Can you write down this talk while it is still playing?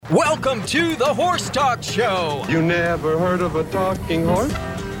Welcome to the Horse Talk Show. You never heard of a talking horse?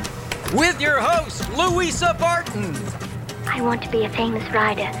 With your host, Louisa Barton. I want to be a famous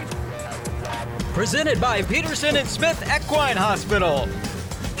rider. Presented by Peterson and Smith Equine Hospital.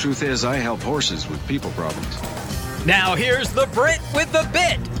 Truth is, I help horses with people problems. Now here's the Brit with the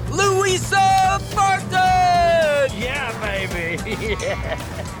bit, Louisa Barton! Yeah, baby!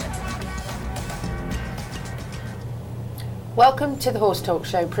 Yeah. Welcome to the Horse Talk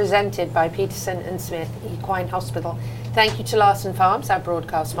Show, presented by Peterson and Smith Equine Hospital. Thank you to Larson Farms, our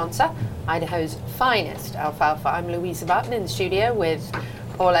broadcast sponsor, Idaho's finest alfalfa. I'm Louisa Barton in the studio with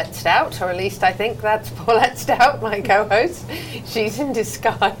Paulette Stout, or at least I think that's Paulette Stout, my co-host. She's in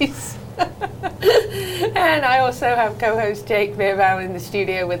disguise. And I also have co-host Jake Beerbaum in the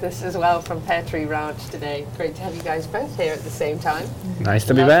studio with us as well from Pear Tree Ranch today. Great to have you guys both here at the same time. Nice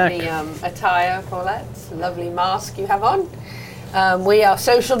to be back. Lovely attire, Paulette. Lovely mask you have on. We are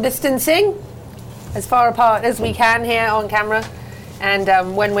social distancing as far apart as we can here on camera.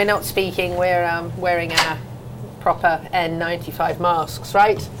 And when we're not speaking, we're wearing our proper N95 masks,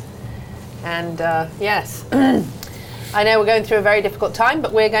 right? And yes. I know we're going through a very difficult time,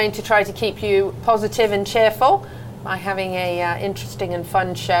 but we're going to try to keep you positive and cheerful by having a interesting and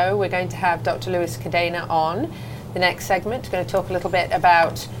fun show. We're going to have Dr. Louis Cadena on the next segment. We're going to talk a little bit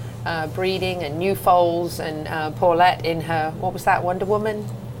about breeding and new foals, and Paulette in her, what was that, Wonder Woman?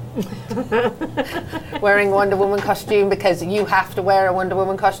 Wearing a Wonder Woman costume, because you have to wear a Wonder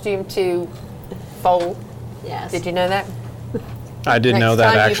Woman costume to foal. Yes. Did you know that? I didn't know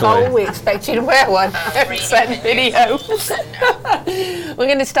that, actually. Next time you foal, we expect you to wear one. Send video. We're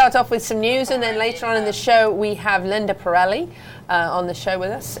going to start off with some news, and then later on in the show we have Linda Pirelli on the show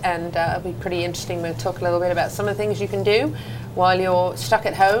with us, and it'll be pretty interesting. We'll talk a little bit about some of the things you can do while you're stuck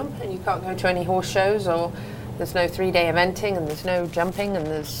at home and you can't go to any horse shows, or there's no 3-day eventing, and there's no jumping, and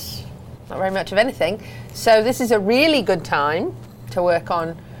there's not very much of anything. So this is a really good time to work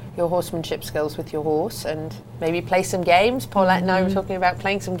on your horsemanship skills with your horse, and maybe play some games. Paulette and I were talking about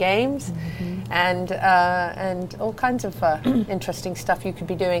playing some games, and all kinds of interesting stuff you could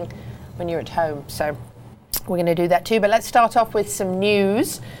be doing when you're at home. So we're going to do that too. But let's start off with some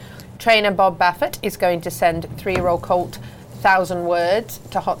news. Trainer Bob Baffert is going to send 3-year-old colt 1,000 Words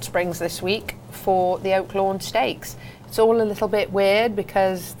to Hot Springs this week for the Oak Lawn Stakes. It's all a little bit weird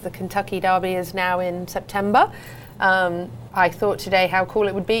because the Kentucky Derby is now in September. I thought today how cool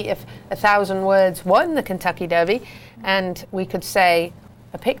it would be if 1,000 Words won the Kentucky Derby, and we could say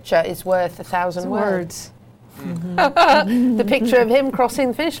a picture is worth 1,000 words. The picture of him crossing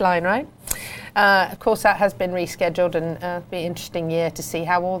the finish line, right? Of course, that has been rescheduled, and it'll be an interesting year to see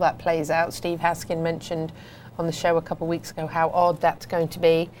how all that plays out. Steve Haskin mentioned on the show a couple of weeks ago how odd that's going to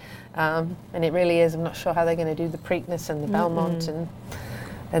be, and it really is. I'm not sure how they're going to do the Preakness and the Belmont and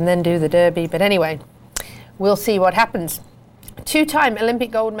then do the Derby, but anyway, we'll see what happens. Two-time Olympic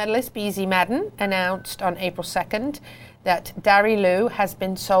gold medalist BZ Madden announced on April 2nd that Dari Lou has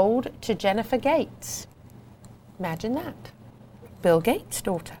been sold to Jennifer Gates. Imagine that. Bill Gates'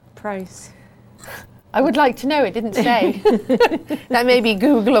 daughter. Price. I would like to know. It didn't say. That may be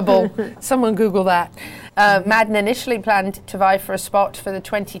Googleable. Someone Google that. Madden initially planned to vie for a spot for the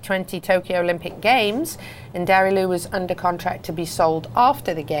 2020 Tokyo Olympic Games, and Dari Lou was under contract to be sold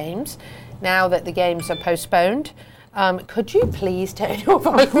after the Games. Now that the Games are postponed, could you please turn your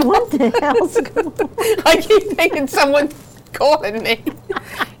phone? What the hell's going on? I keep thinking someone's calling me.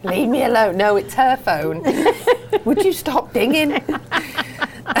 Leave me alone. No, it's her phone. Would you stop dinging?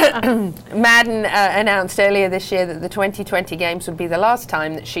 Madden announced earlier this year that the 2020 Games would be the last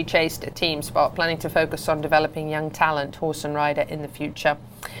time that she chased a team spot, planning to focus on developing young talent, horse and rider, in the future.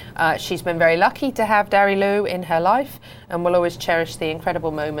 She's been very lucky to have Dari Lou in her life, and will always cherish the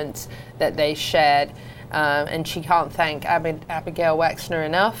incredible moments that they shared. And she can't thank Abigail Waxner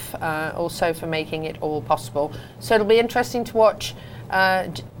enough, also for making it all possible. So it'll be interesting to watch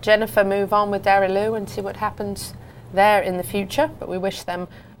Jennifer move on with Dari Lou and see what happens there in the future. But we wish them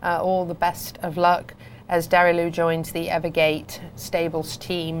all the best of luck as Dari Lou joins the Evergate Stables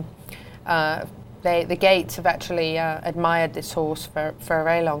team. The Gates have actually admired this horse for a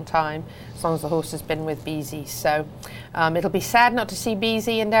very long time, as long as the horse has been with BZ. So it'll be sad not to see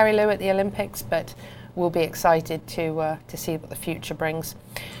BZ and Dari Lou at the Olympics, but we'll be excited to see what the future brings.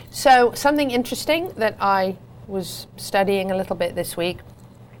 So something interesting that I was studying a little bit this week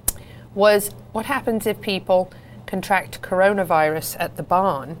was what happens if people contract coronavirus at the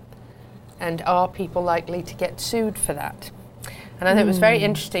barn, and are people likely to get sued for that? And I thought it was very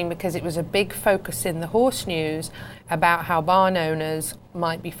interesting because it was a big focus in the horse news about how barn owners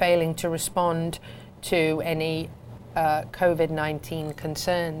might be failing to respond to any COVID-19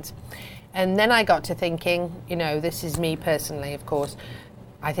 concerns. And then I got to thinking, this is me personally, of course,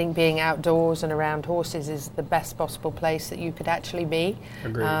 I think being outdoors and around horses is the best possible place that you could actually be.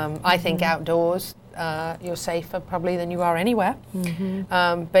 Agreed. I think outdoors, you're safer probably than you are anywhere.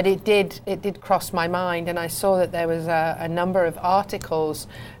 But it did cross my mind, and I saw that there was a number of articles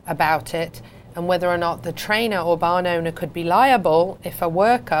about it and whether or not the trainer or barn owner could be liable if a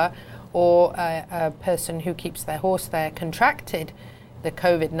worker or a person who keeps their horse there contracted the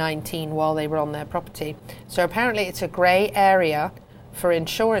COVID-19 while they were on their property. So apparently it's a grey area for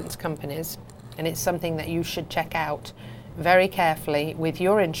insurance companies, and it's something that you should check out very carefully with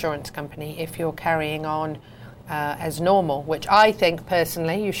your insurance company if you're carrying on as normal, which I think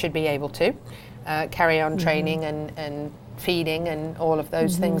personally you should be able to carry on training and feeding and all of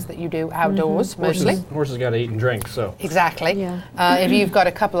those things that you do outdoors mostly. Horses got to eat and drink, so. Exactly. Yeah. If you've got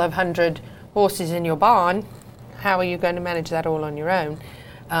a couple of hundred horses in your barn, how are you going to manage that all on your own?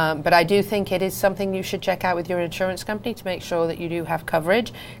 But I do think it is something you should check out with your insurance company to make sure that you do have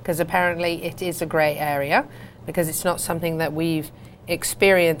coverage, because apparently it is a grey area, because it's not something that we've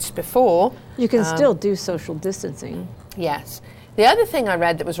experienced before. You can still do social distancing. Yes. The other thing I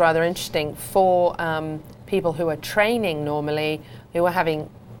read that was rather interesting for people who are training normally, who are having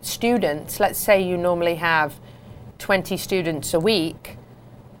students, let's say you normally have 20 students a week,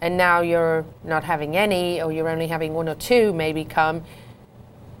 and now you're not having any, or you're only having one or two maybe come,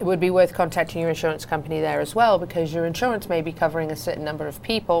 it would be worth contacting your insurance company there as well, because your insurance may be covering a certain number of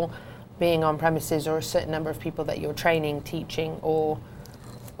people being on premises, or a certain number of people that you're training, teaching, or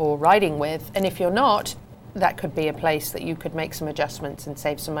riding with. And if you're not, that could be a place that you could make some adjustments and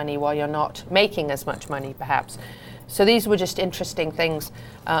save some money while you're not making as much money, perhaps. So these were just interesting things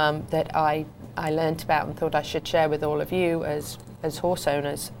that I learnt about and thought I should share with all of you as horse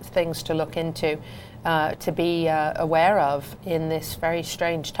owners, things to look into, to be aware of in this very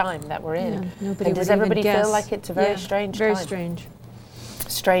strange time that we're in. Yeah, nobody and does would everybody even feel guess. like it's a very strange very time? strange.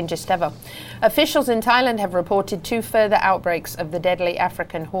 Strangest ever. Officials in Thailand have reported 2 further outbreaks of the deadly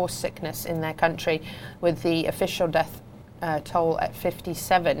African horse sickness in their country, with the official death toll at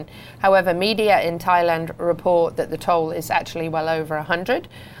 57. However, media in Thailand report that the toll is actually well over 100.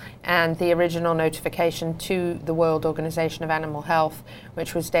 And the original notification to the World Organization of Animal Health,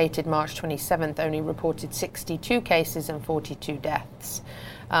 which was dated March 27th, only reported 62 cases and 42 deaths.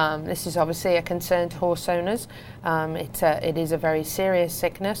 This is obviously a concern to horse owners. It is a very serious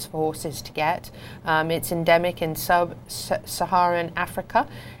sickness for horses to get. It's endemic in sub-Saharan Africa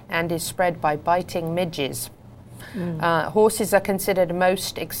and is spread by biting midges. Horses are considered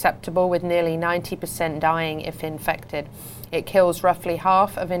most acceptable, with nearly 90% dying if infected. It kills roughly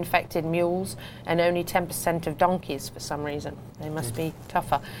half of infected mules and only 10% of donkeys for some reason. They must be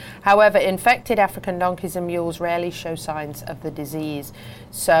tougher. However, infected African donkeys and mules rarely show signs of the disease.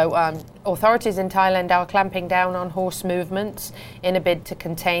 So authorities in Thailand are clamping down on horse movements in a bid to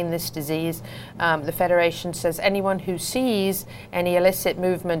contain this disease. The Federation says anyone who sees any illicit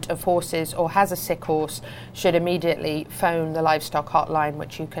movement of horses or has a sick horse should immediately phone the livestock hotline,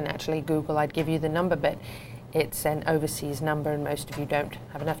 which you can actually Google. I'd give you the number, but it's an overseas number, and most of you don't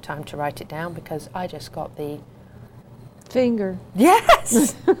have enough time to write it down, because I just got the Finger.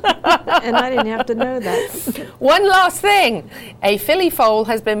 Yes! And I didn't have to know that. One last thing. A filly foal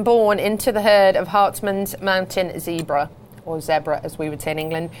has been born into the herd of Hartman's mountain zebra, or zebra as we would say in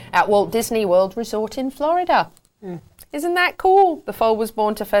England, at Walt Disney World Resort in Florida. Isn't that cool? The foal was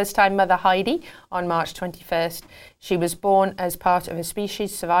born to first-time mother Heidi on March 21st. She was born as part of a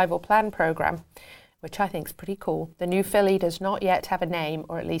species survival plan program, which I think is pretty cool. The new filly does not yet have a name,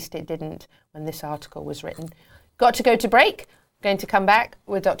 or at least it didn't when this article was written. Got to go to break. Going to come back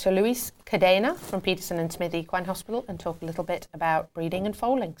with Dr. Louisa Cadena from Peterson and Smith Equine Hospital and talk a little bit about breeding and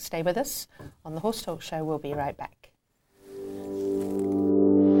foaling. Stay with us on the Horse Talk Show. We'll be right back.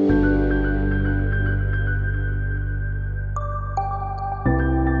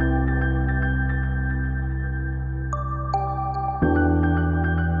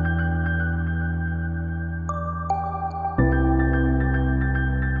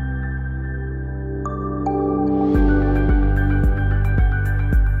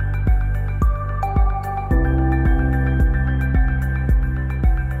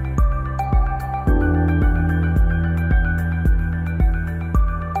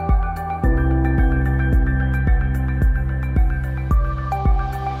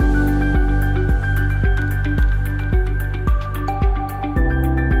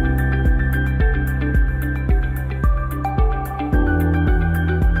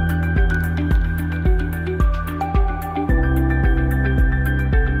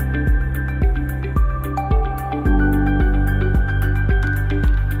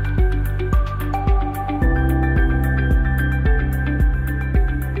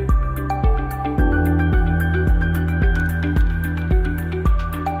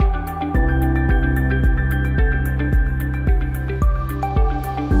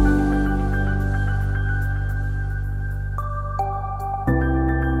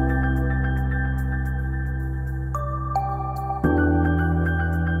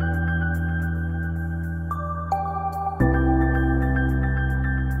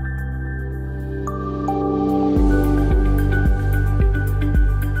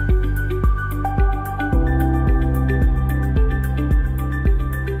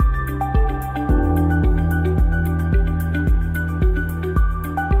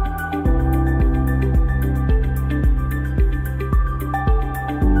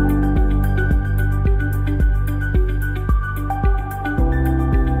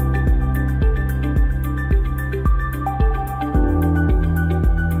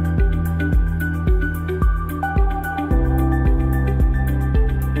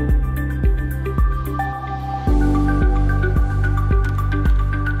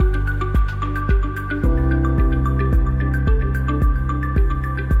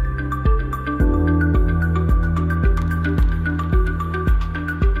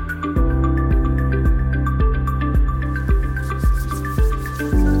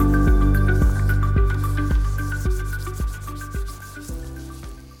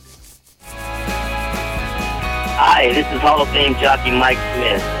 Hi, this is Hall of Fame jockey Mike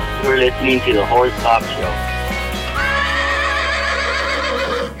Smith. You're listening to the Horse Talk Show.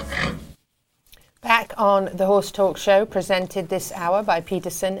 Back on the Horse Talk Show, presented this hour by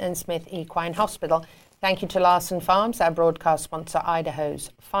Peterson and Smith Equine Hospital. Thank you to Larson Farms, our broadcast sponsor,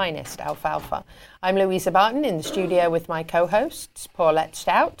 Idaho's finest alfalfa. I'm Louisa Barton in the studio with my co-hosts, Paulette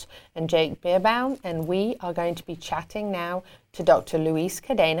Stout and Jake Beerbaum, and we are going to be chatting now to Dr. Louise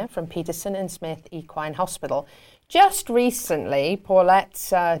Cadena from Peterson and Smith Equine Hospital. Just recently,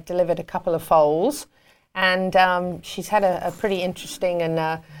 Paulette's delivered a couple of foals, and she's had a pretty interesting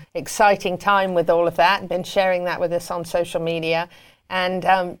and exciting time with all of that, and been sharing that with us on social media.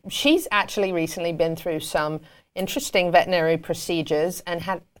 And she's actually recently been through some interesting veterinary procedures and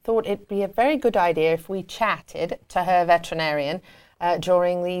had thought it'd be a very good idea if we chatted to her veterinarian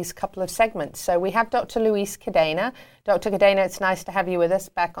during these couple of segments. So we have Dr. Louise Cadena. Dr. Cadena, it's nice to have you with us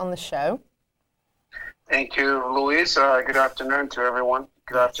back on the show. Thank you, Louise. Good afternoon to everyone.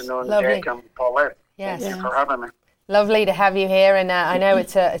 Good afternoon, Lovely. Jake and Paulette. Yes. Thank you for having me. Lovely to have you here. And I know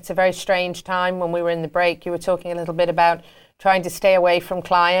it's a very strange time. When we were in the break, you were talking a little bit about trying to stay away from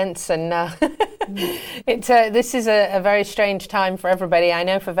clients, and this is a very strange time for everybody. I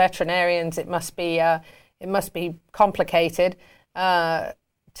know for veterinarians it must be complicated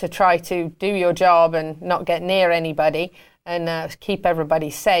to try to do your job and not get near anybody and keep everybody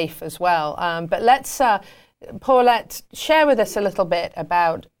safe as well. But let's, Paulette, share with us a little bit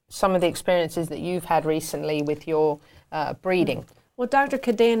about some of the experiences that you've had recently with your breeding. Well, Dr.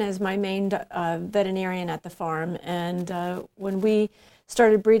 Cadena is my main veterinarian at the farm, and when we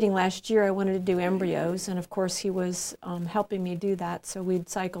started breeding last year, I wanted to do embryos, and of course he was helping me do that, so we'd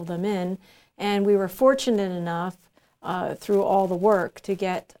cycle them in, and we were fortunate enough through all the work to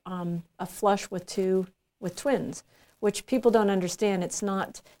get a flush with twins, which people don't understand. It's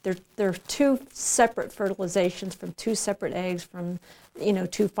not, they're two separate fertilizations from two separate eggs from,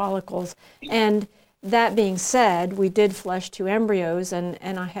 two follicles. And that being said, we did flush two embryos, and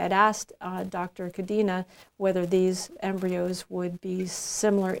I had asked Dr. Cadena whether these embryos would be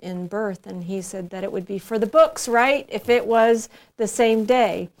similar in birth, and he said that it would be for the books, right, if it was the same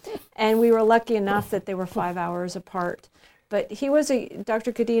day. And we were lucky enough that they were 5 hours apart. But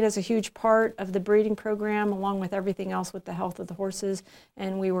Dr. Cadena is a huge part of the breeding program, along with everything else with the health of the horses,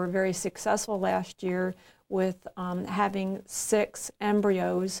 and we were very successful last year with having 6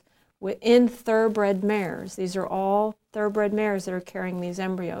 embryos in thoroughbred mares. These are all thoroughbred mares that are carrying these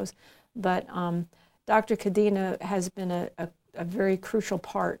embryos. But Dr. Cadena has been a very crucial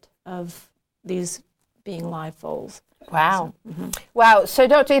part of these being live foals. Wow. So, Wow. So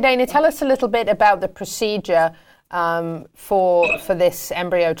Dr. Cadena, tell us a little bit about the procedure for this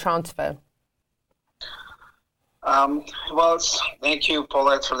embryo transfer. Well, thank you,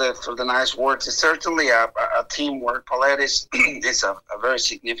 Paulette, for the nice words. It's certainly a teamwork. Paulette is a very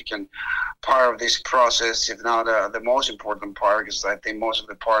significant part of this process, if not the most important part, because I think most of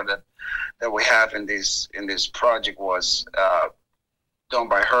the part that we have in this project was done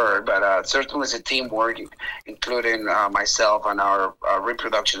by her. But certainly it's a teamwork, including myself and our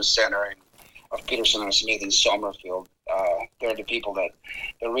reproduction center of Peterson and Smith in Summerfield. They're the people that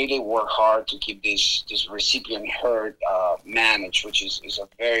really work hard to keep this recipient herd managed, which is a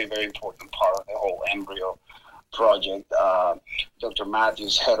very, very important part of the whole embryo project. Dr.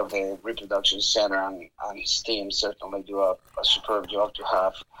 Matthews, head of the reproduction center, and his team certainly do a superb job to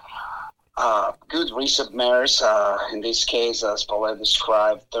have good recent mares. In this case, as Paulette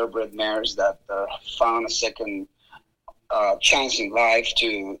described, thoroughbred mares that found a second chance in life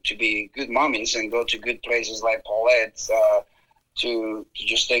to be good mommies and go to good places like Paulette's to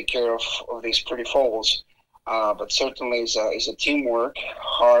just take care of these pretty foals. But certainly it's a teamwork,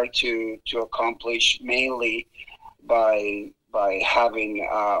 hard to accomplish, mainly by having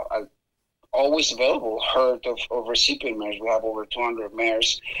a always available herd of recipient mares. We have over 200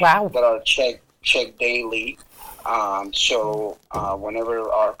 mares that are checked daily. So whenever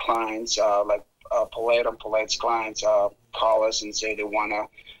our clients, like Paulette and Paulette's clients, call us and say they want to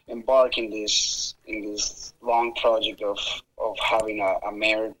embark in this long project of having a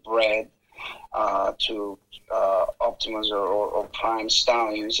mare bred to optimus or prime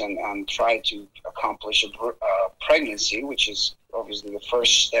stallions and try to accomplish a pregnancy, which is obviously the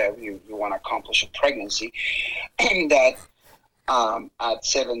first step. You want to accomplish a pregnancy, and that at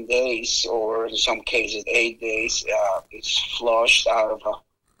 7 days, or in some cases 8 days, it's flushed out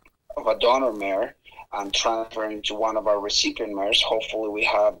of a donor mare and transferring to one of our recipient mares. Hopefully we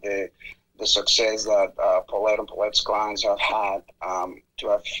have the success that Paulette and Paulette's clients have had to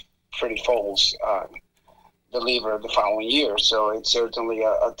have pretty foals delivered the following year. So it's certainly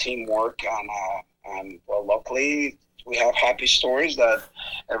a teamwork, And well, luckily, we have happy stories that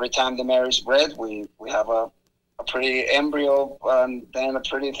every time the mare is bred, we have a pretty embryo and then a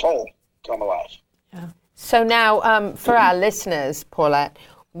pretty foal come alive. Yeah. So now, for our listeners, Paulette,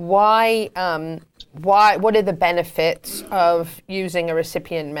 what are the benefits of using a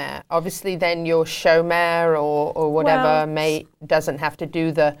recipient mare? Obviously, then your show mare or whatever doesn't have to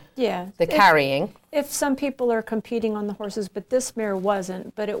do the carrying. If some people are competing on the horses, but this mare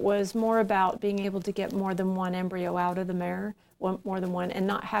wasn't, but it was more about being able to get more than one embryo out of the mare, more than one, and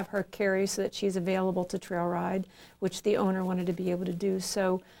not have her carry so that she's available to trail ride, which the owner wanted to be able to do.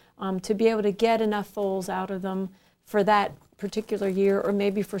 So to be able to get enough foals out of them for that particular year or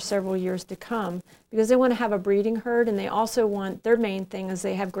maybe for several years to come, because they want to have a breeding herd, and they also want, their main thing is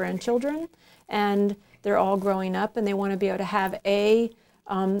they have grandchildren and they're all growing up, and they want to be able to have a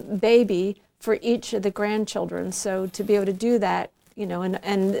baby for each of the grandchildren. So to be able to do that, you know,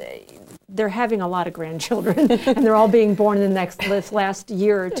 and they're having a lot of grandchildren and they're all being born in this last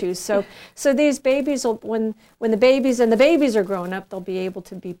year or two. So these babies will, when the babies are growing up, they'll be able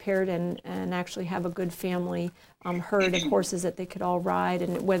to be paired and actually have a good family herd of horses that they could all ride,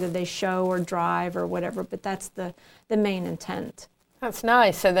 and whether they show or drive or whatever, but that's the main intent. That's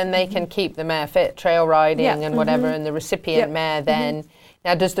nice. So then they can keep the mare fit, trail riding and whatever, and the recipient mare then.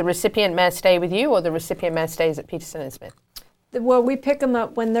 Now, does the recipient mare stay with you, or the recipient mare stays at Peterson and Smith? Well, we pick them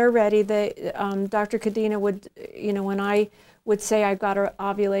up when they're ready. Dr. Cadena would, you know, when I would say I got an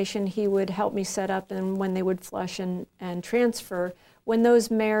ovulation, he would help me set up, and when they would flush and transfer. When those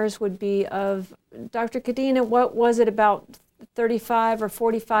mares would be of, Dr. Cadena, what was it, about 35 or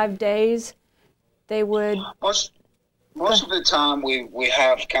 45 days? They would... Most of the time we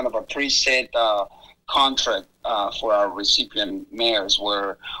have kind of a preset contract for our recipient mares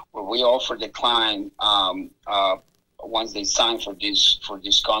where we offer the client once they sign for this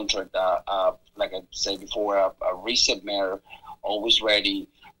contract, like I said before, a recip mare always ready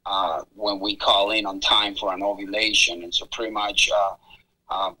when we call in on time for an ovulation. And so pretty much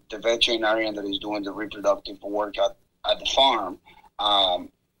the veterinarian that is doing the reproductive work at the farm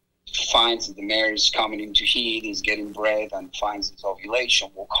finds that the mare is coming into heat, is getting bred, and finds its ovulation.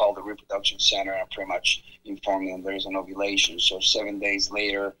 We'll call the reproduction center and pretty much inform them there is an ovulation. So 7 days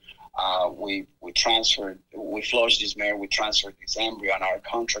later, we flush this mare, we transfer this embryo, and our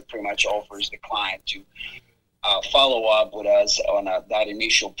contract pretty much offers the client to follow up with us on that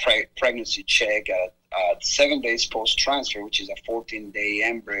initial pregnancy check at 7 days post-transfer, which is a 14-day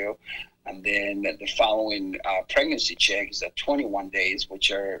embryo. And then the following pregnancy check is at 21 days,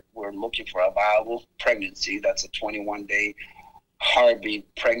 we're looking for a viable pregnancy. That's a 21-day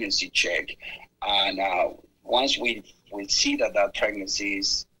heartbeat pregnancy check. And once we see that pregnancy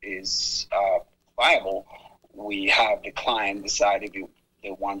is viable, we have the client decide if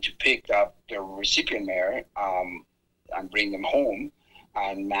they want to pick up their recipient mare and bring them home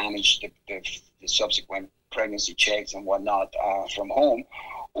and manage the subsequent pregnancy checks and whatnot from home,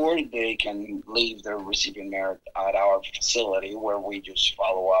 or they can leave their recipient mare at our facility where we just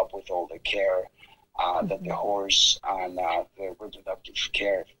follow up with all the care that the horse and the reproductive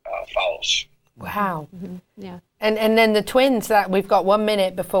care follows. Wow. Yeah. And then the twins, that we've got 1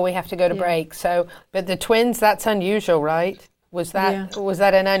 minute before we have to go to break. So, but the twins, that's unusual, right? Was that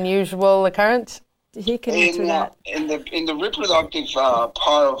an unusual occurrence? He can answer that. In the reproductive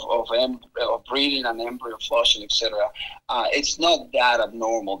part of breeding and embryo flushing, etc., it's not that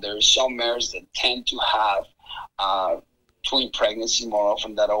abnormal. There are some mares that tend to have twin pregnancy more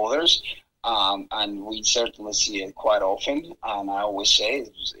often than others, and we certainly see it quite often. And I always say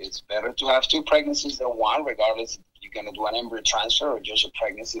it's better to have two pregnancies than one, regardless if you're going to do an embryo transfer or just a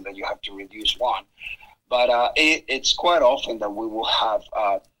pregnancy that you have to reduce one. But it's quite often that we will have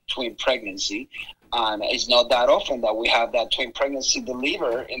twin pregnancy. And it's not that often that we have that twin pregnancy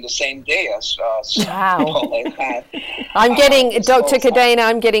deliver in the same day as Paulette had. I'm getting, Dr. Cadena,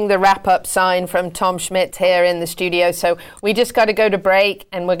 I'm getting the wrap-up sign from Tom Schmidt here in the studio. So we just got to go to break,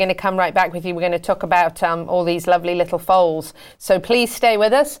 and we're going to come right back with you. We're going to talk about all these lovely little foals. So please stay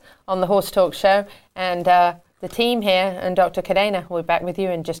with us on the Horse Talk Show. And the team here and Dr. Cadena will be back with you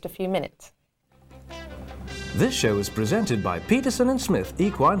in just a few minutes. This show is presented by Peterson & Smith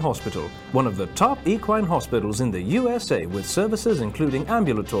Equine Hospital, one of the top equine hospitals in the USA, with services including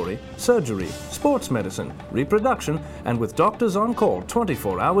ambulatory, surgery, sports medicine, reproduction, and with doctors on call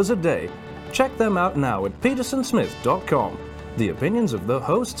 24 hours a day. Check them out now at petersonsmith.com. The opinions of the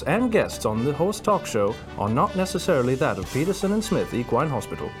hosts and guests on the Horse Talk Show are not necessarily that of Peterson & Smith Equine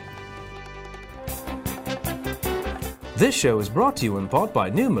Hospital. This show is brought to you in part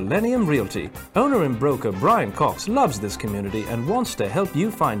by New Millennium Realty. Owner and broker Brian Cox loves this community and wants to help you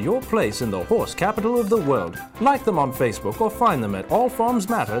find your place in the horse capital of the world. Like them on Facebook or find them at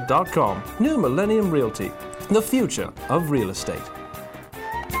allfarmsmatter.com. New Millennium Realty, the future of real estate.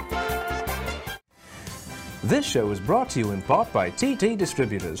 This show is brought to you in part by TT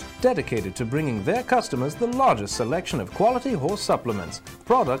Distributors, dedicated to bringing their customers the largest selection of quality horse supplements,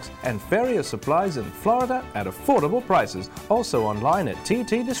 products, and farrier supplies in Florida at affordable prices. Also online at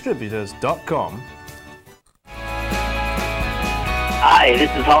ttdistributors.com. Hi,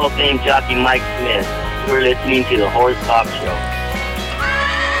 this is Hall of Fame jockey Mike Smith. You're listening to the Horse Talk Show.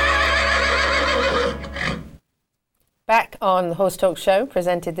 Back on the Horse Talk Show,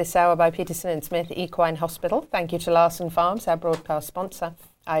 presented this hour by Peterson & Smith Equine Hospital. Thank you to Larson Farms, our broadcast sponsor,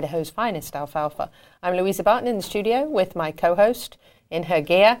 Idaho's finest alfalfa. I'm Louisa Barton in the studio with my co-host in her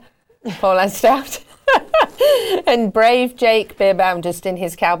gear, Paul Stout, and brave Jake Beerbaum just in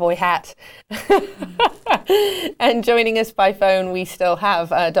his cowboy hat. And joining us by phone, we still have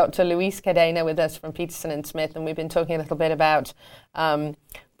Dr. Louise Cadena with us from Peterson & Smith, and we've been talking a little bit about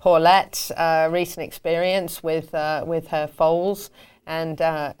Paulette's recent experience with her foals and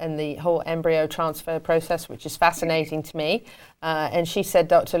the whole embryo transfer process, which is fascinating to me. And she said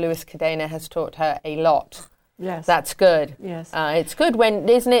Dr. Louise Cadena has taught her a lot. Yes. That's good. Yes. It's good when,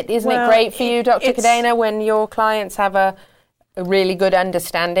 isn't it great for you, Dr. Cadena, when your clients have a really good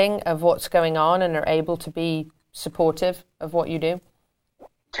understanding of what's going on and are able to be supportive of what you do?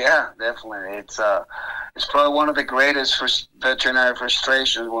 Yeah, definitely. It's probably one of the greatest veterinary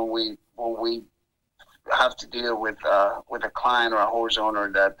frustrations when we have to deal with a client or a horse owner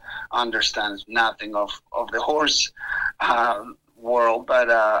that understands nothing of the horse world.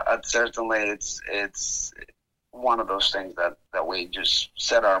 But certainly, it's one of those things that we just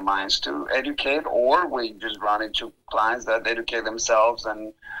set our minds to educate, or we just run into clients that educate themselves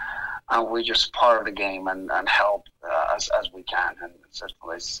and we're just part of the game and help as we can, and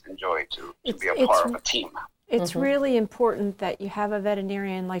certainly enjoy to be a part of a team. It's really important that you have a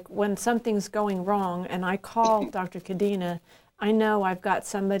veterinarian, like when something's going wrong and I call Dr. Cadena, I know I've got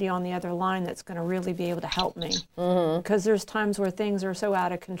somebody on the other line that's going to really be able to help me. Because there's times where things are so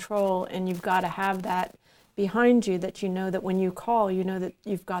out of control, and you've got to have that behind you that you know that when you call, you know that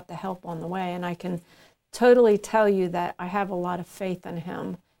you've got the help on the way. And I can totally tell you that I have a lot of faith in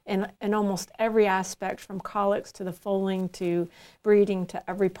him. In almost every aspect, from colics to the foaling to breeding to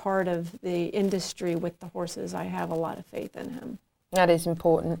every part of the industry with the horses, I have a lot of faith in him. That is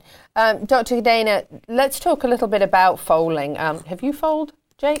important. Dr. Cadena, let's talk a little bit about foaling. Have you foaled,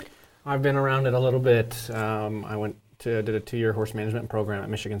 Jake? I've been around it a little bit. I did a 2-year horse management program at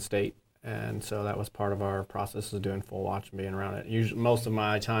Michigan State, and so that was part of our process of doing full watch and being around it. Usually, most of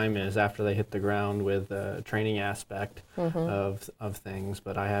my time is after they hit the ground with the training aspect of things,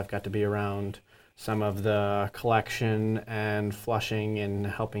 but I have got to be around some of the collection and flushing and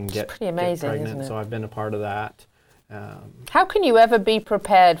helping get pregnant, isn't it? So I've been a part of that. How can you ever be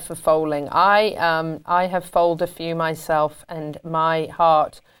prepared for foaling? I have foaled a few myself, and my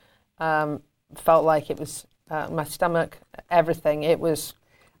heart felt like it was my stomach, everything. It was.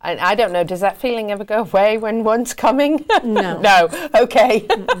 I don't know, does that feeling ever go away when one's coming? No. No, okay.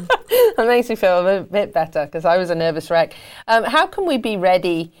 That makes me feel a bit better, because I was a nervous wreck. How can we be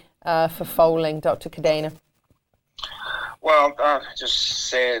ready for foaling, Dr. Cadena? Well,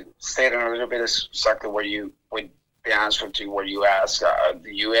 just stating a little bit exactly the answer to what you asked. Do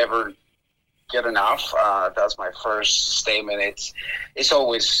you ever get enough? That's my first statement. It's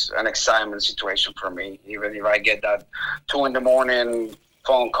always an excitement situation for me. Even if I get that 2 a.m.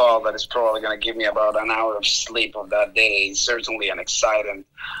 phone call that is probably going to give me about an hour of sleep of that day, it's certainly an exciting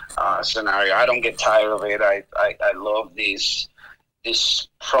scenario. I don't get tired of it. I love this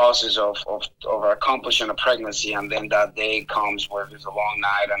process of accomplishing a pregnancy, and then that day comes where there's a long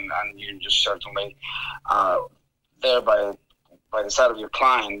night, and you're just certainly there by the side of your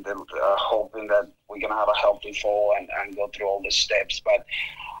client, hoping that we're going to have a healthy foal and go through all the steps. But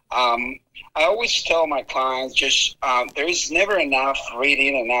I always tell my clients, there is never enough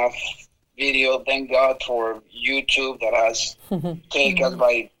reading, enough video. Thank God for YouTube that has taken us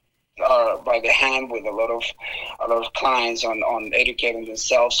by the hand with a lot of clients on educating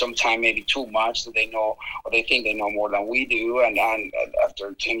themselves. Sometimes maybe too much, that they know, or they think they know more than we do. And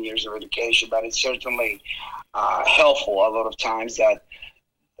after 10 years of education, but it's certainly helpful a lot of times.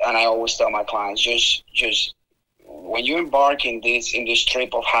 And I always tell my clients, just when you embark in this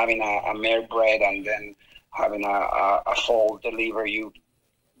trip of having a mare bred and then having a foal deliver, you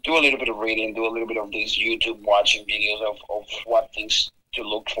do a little bit of reading, do a little bit of these YouTube watching videos of what things to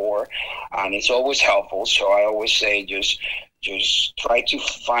look for, and it's always helpful. So I always say just try to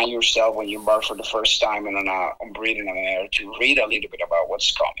find yourself when you embark for the first time on breeding an mare to read a little bit about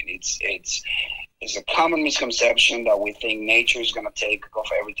what's coming. It's a common misconception that we think nature is going to take off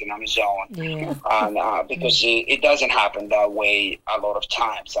everything on its own, and because it doesn't happen that way a lot of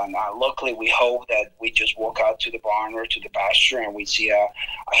times. And luckily, we hope that we just walk out to the barn or to the pasture and we see a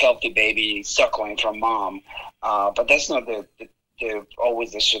healthy baby suckling from mom. But that's not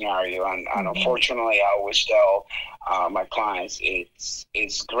always the scenario. And unfortunately, I always tell my clients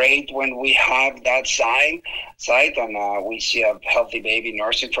it's great when we have that sight and we see a healthy baby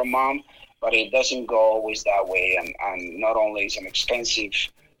nursing from mom. But it doesn't go always that way, and not only is an expensive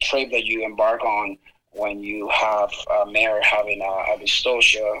trip that you embark on when you have a mare having a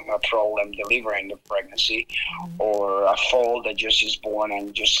dystocia, a problem delivering the pregnancy, or a foal that just is born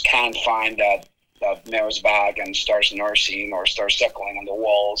and just can't find that mare's back and starts nursing or starts suckling on the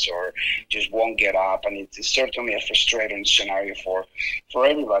walls or just won't get up. And it's certainly a frustrating scenario for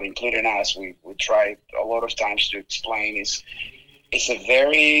everybody, including us. We try a lot of times to explain it's a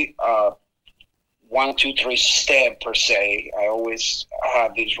very 1, 2, 3 step per se. I always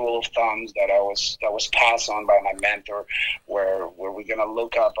have this rule of thumb that was passed on by my mentor, where we're gonna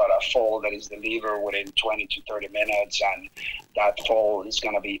look up at a foal that is delivered within 20 to 30 minutes, and that foal is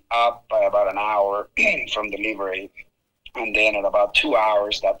gonna be up by about an hour from delivery, and then at about 2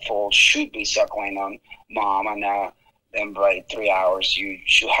 hours that foal should be suckling on mom, and then by 3 hours you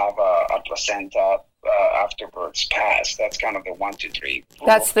should have a placenta after birth's passed. That's kind of the 1, 2, 3.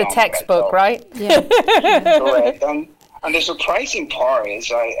 That's the textbook, right? Yeah. Correct. And the surprising part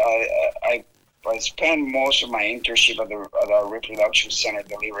is I spend most of my internship at the reproduction center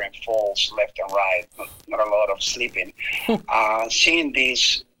delivering foals left and right, not a lot of sleeping. Seeing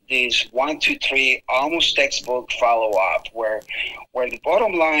these 1, 2, 3 almost textbook follow-up where the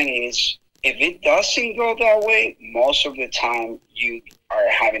bottom line is, if it doesn't go that way, most of the time you are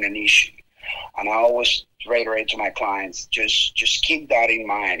having an issue. And I always reiterate to my clients, just keep that in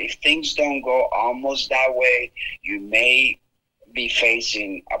mind. If things don't go almost that way, you may be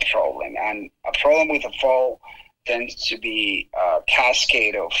facing a problem. And a problem with a foal tends to be a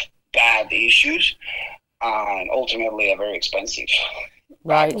cascade of bad issues and ultimately a very expensive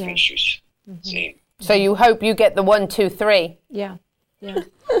bag of issues. Mm-hmm. See? So you hope you get the 1, 2, 3. Yeah.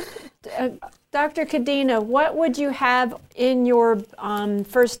 Dr. Cadena, what would you have in your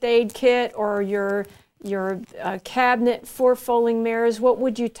first aid kit or your cabinet for foaling mares? What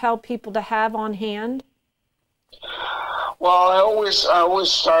would you tell people to have on hand? Well, I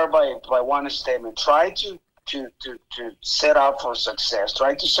always start by one statement. Try to set up for success.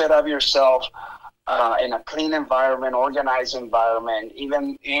 Try to set up yourself in a clean environment, organized environment.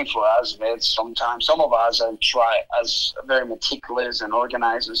 Even for us vets, sometimes some of us are very meticulous and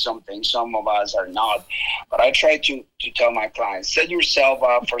organized in something. Some of us are not. But I try to tell my clients, set yourself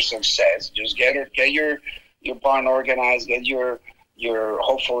up for success. Just get your barn organized. Get your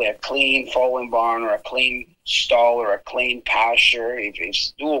hopefully a clean foaling barn or a clean stall or a clean pasture if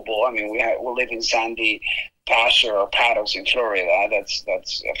it's doable. I mean, we live in sandy pasture or paddocks in Florida. That's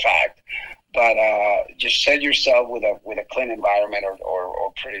a fact. But just set yourself with a clean environment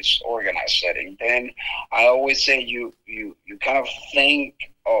or pretty organized setting. Then I always say you kind of think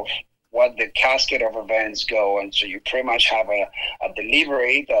of what the cascade of events go, and so you pretty much have a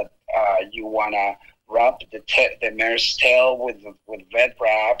delivery that you want to wrap the mare's tail with vet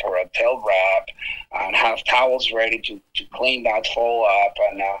wrap or a tail wrap, and have towels ready to clean that foal up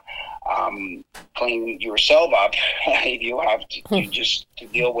and clean yourself up if you have to just to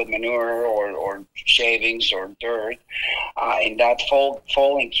deal with manure or shavings or dirt. In that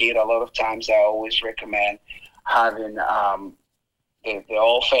foaling kit, a lot of times I always recommend having the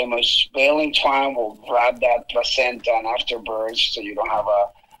all famous baling twine will wrap that placenta and afterbirth, so you don't have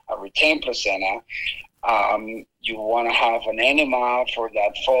a retained placenta. You want to have an enema for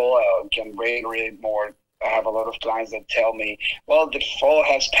that foal. Can reiterate more. I have a lot of clients that tell me, well, the foal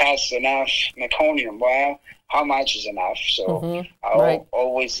has passed enough meconium. Well, how much is enough? So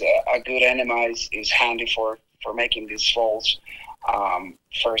always a good enema is handy for making these foals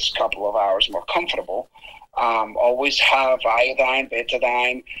first couple of hours more comfortable. Always have iodine,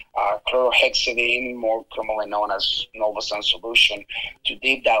 betadine, chlorhexidine, more commonly known as Novosan solution, to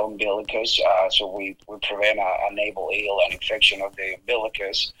deep the umbilicus, so we prevent a navel eel and infection of the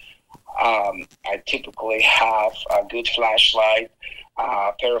umbilicus. I typically have a good flashlight,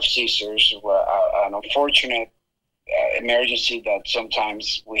 a pair of scissors, an unfortunate emergency that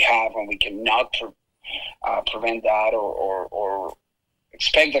sometimes we have and we cannot prevent that or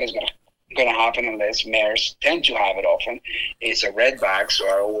expect that it's going to going to happen unless mares tend to have it often. It's a red bag, so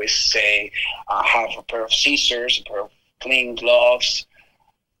I always say have a pair of scissors, a pair of clean gloves.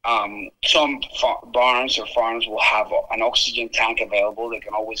 Some barns or farms will have an oxygen tank available. They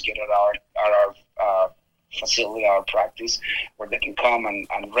can always get at our facility, our practice, where they can come and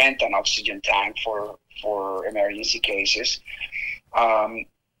rent an oxygen tank for emergency cases.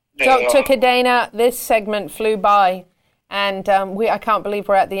 Dr. Cadena, this segment flew by, and I can't believe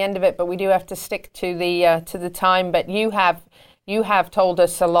we're at the end of it, but we do have to stick to the time. But you have told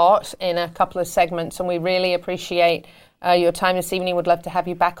us a lot in a couple of segments, and we really appreciate your time this evening. Would love to have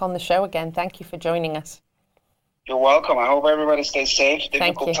you back on the show again. Thank you for joining us. You're welcome. I hope everybody stays safe.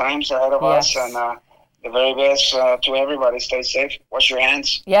 Difficult times ahead of us, and the very best to everybody. Stay safe. Wash your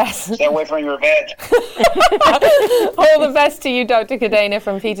hands. Yes. Stay away from your bed. All the best to you, Dr. Cadena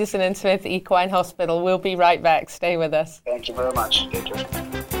from Peterson and Smith Equine Hospital. We'll be right back. Stay with us. Thank you very much. Take care.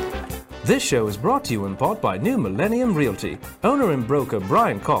 This show is brought to you in part by New Millennium Realty. Owner and broker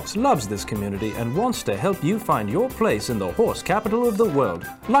Brian Cox loves this community and wants to help you find your place in the horse capital of the world.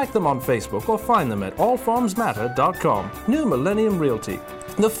 Like them on Facebook or find them at allfarmsmatter.com. New Millennium Realty,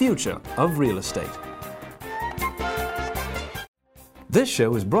 the future of real estate. This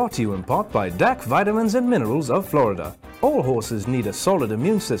show is brought to you in part by DAC Vitamins and Minerals of Florida. All horses need a solid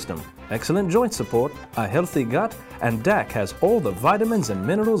immune system, excellent joint support, a healthy gut, and DAC has all the vitamins and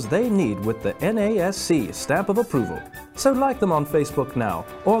minerals they need with the NASC stamp of approval. So like them on Facebook now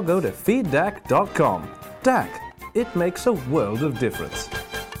or go to feeddac.com. DAC, it makes a world of difference.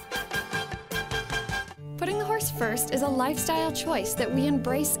 Putting the horse first is a lifestyle choice that we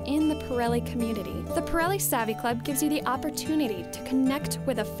embrace in the Pirelli community. The Pirelli Savvy Club gives you the opportunity to connect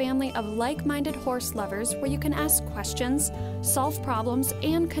with a family of like-minded horse lovers where you can ask questions, solve problems,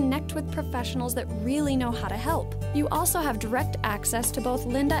 and connect with professionals that really know how to help. You also have direct access to both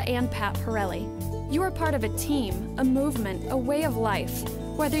Linda and Pat Pirelli. You are part of a team, a movement, a way of life,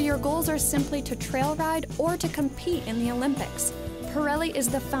 whether your goals are simply to trail ride or to compete in the Olympics. Pirelli is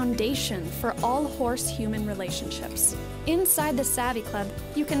the foundation for all horse-human relationships. Inside the Savvy Club,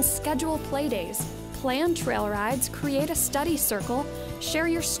 you can schedule play days, plan trail rides, create a study circle, share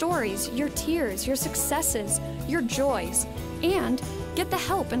your stories, your tears, your successes, your joys, and get the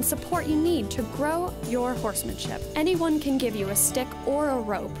help and support you need to grow your horsemanship. Anyone can give you a stick or a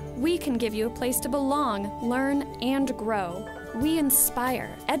rope. We can give you a place to belong, learn, and grow. We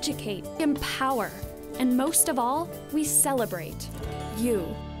inspire, educate, empower, and most of all, we celebrate you.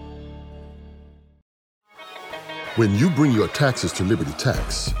 When you bring your taxes to Liberty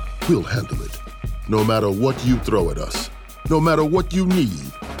Tax, we'll handle it. No matter what you throw at us, no matter what you need,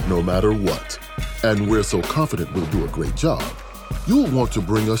 no matter what. And we're so confident we'll do a great job. You'll want to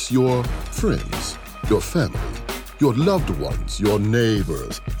bring us your friends, your family, your loved ones, your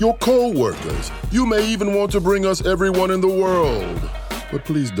neighbors, your co-workers. You may even want to bring us everyone in the world. But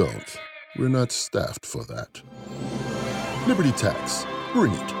please don't. We're not staffed for that. Liberty Tax.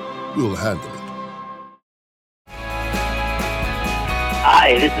 Bring it. We'll handle it.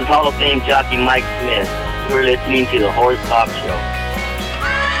 Hi, this is Hall of Fame jockey Mike Smith. You're listening to the Horse Talk Show.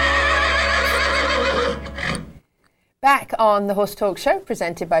 Back on the Horse Talk Show,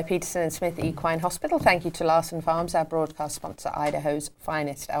 presented by Peterson and Smith Equine Hospital. Thank you to Larson Farms, our broadcast sponsor, Idaho's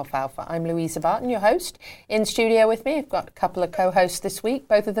finest alfalfa. I'm Louisa Barton, your host. In studio with me, I've got a couple of co-hosts this week,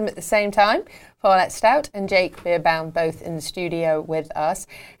 both of them at the same time. Paulette Stout and Jake Beerbaum, both in the studio with us.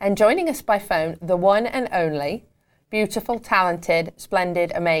 And joining us by phone, the one and only, beautiful, talented,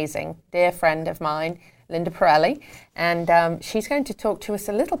 splendid, amazing, dear friend of mine, Linda Pirelli. And she's going to talk to us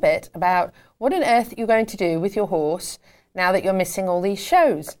a little bit about what on earth you're going to do with your horse now that you're missing all these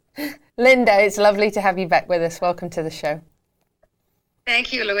shows. Linda, it's lovely to have you back with us. Welcome to the show.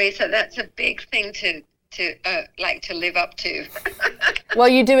 Thank you, Louisa. That's a big thing to live up to. Well,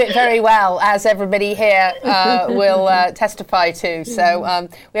 you do it very well, as everybody here will testify to. So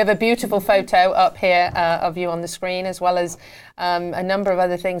we have a beautiful photo up here of you on the screen, as well as a number of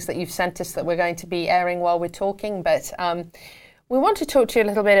other things that you've sent us that we're going to be airing while we're talking. But we want to talk to you a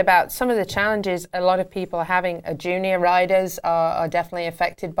little bit about some of the challenges a lot of people are having. Junior riders are definitely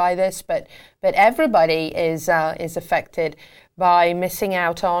affected by this, but everybody is affected by missing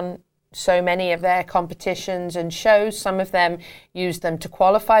out on so many of their competitions and shows. Some of them use them to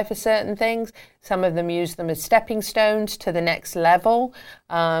qualify for certain things. Some of them use them as stepping stones to the next level.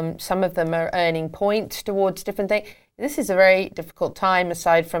 Some of them are earning points towards different things. This is a very difficult time,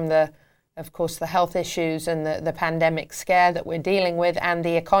 aside from of course, the health issues and the pandemic scare that we're dealing with and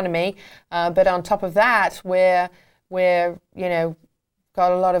the economy. But on top of that, we're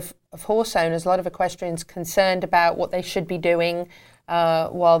got a lot of horse owners, a lot of equestrians concerned about what they should be doing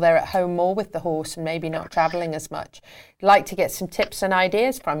while they're at home more with the horse and maybe not traveling as much. I'd like to get some tips and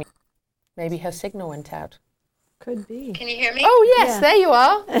ideas from you. Maybe her signal went out. Could be. Can you hear me? Oh, yes, there you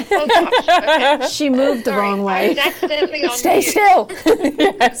are. Oh, gosh. Okay. She moved the wrong way. I was accidentally on Stay mute. still.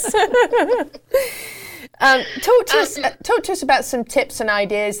 Yes. Talk to us about some tips and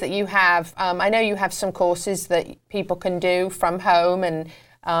ideas that you have. I know you have some courses that people can do from home, and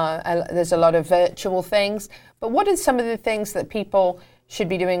there's a lot of virtual things. But what are some of the things that people should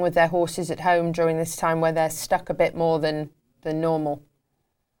be doing with their horses at home during this time where they're stuck a bit more than normal?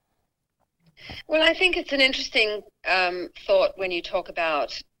 Well, I think it's an interesting thought when you talk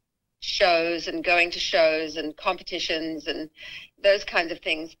about shows and going to shows and competitions and those kinds of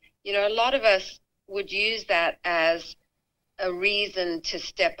things. You know, a lot of us would use that as a reason to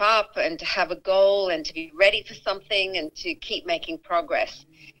step up and to have a goal and to be ready for something and to keep making progress.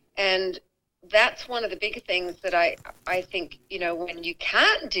 And that's one of the bigger things that I think, you know, when you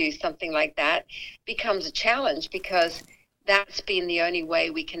can't do something like that, becomes a challenge, because that's been the only way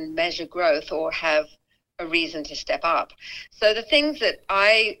we can measure growth or have a reason to step up. So the things that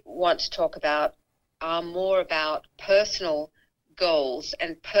I want to talk about are more about personal goals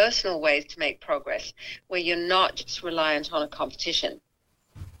and personal ways to make progress, where you're not just reliant on a competition.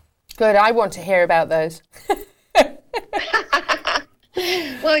 Good. I want to hear about those.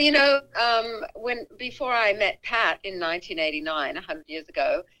 Well, you know, before I met Pat in 1989, 100 years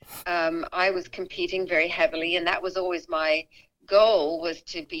ago, I was competing very heavily, and that was always my goal, was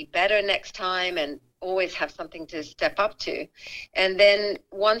to be better next time and always have something to step up to. And then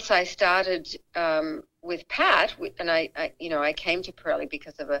once I started with Pat, and I came to Pirelli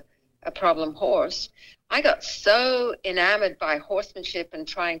because of a problem horse, I got so enamored by horsemanship and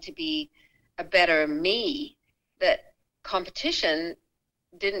trying to be a better me that competition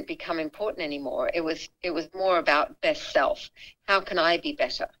didn't become important anymore. It was more about best self. How can I be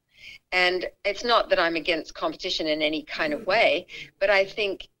better? And it's not that I'm against competition in any kind of way, but I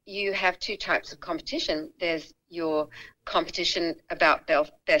think you have two types of competition. There's your competition about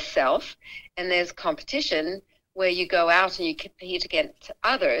best self, and there's competition where you go out and you compete against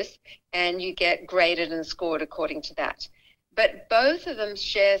others and you get graded and scored according to that. But both of them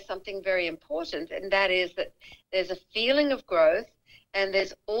share something very important, and that is that there's a feeling of growth and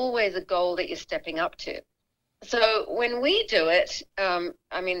there's always a goal that you're stepping up to. So when we do it,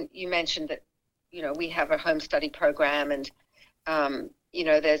 I mean, you mentioned that, you know, we have a home study program, and, you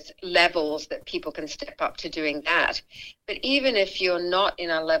know, there's levels that people can step up to doing that. But even if you're not in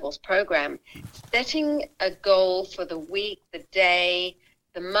our levels program, setting a goal for the week, the day,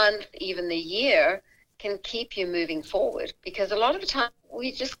 the month, even the year can keep you moving forward. Because a lot of the time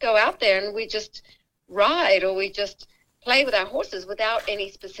we just go out there and we just ride, or we just play with our horses without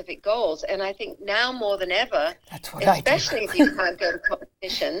any specific goals. And I think now more than ever, especially if you can't go to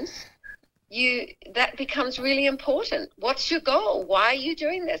competitions, that becomes really important. What's your goal? Why are you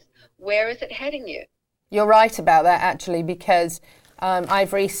doing this? Where is it heading you? You're right about that, actually, because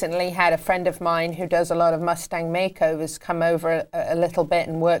I've recently had a friend of mine who does a lot of Mustang makeovers come over a little bit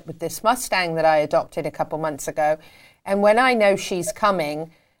and work with this Mustang that I adopted a couple months ago. And when I know she's coming,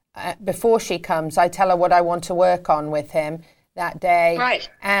 before she comes, I tell her what I want to work on with him that day. Right.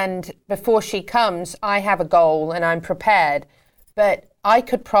 And before she comes, I have a goal and I'm prepared. But I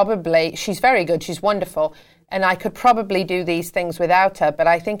could probably, she's very good, she's wonderful, and I could probably do these things without her. But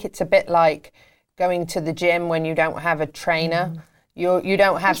I think it's a bit like going to the gym when you don't have a trainer. You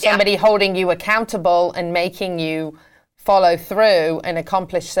don't have somebody holding you accountable and making you follow through and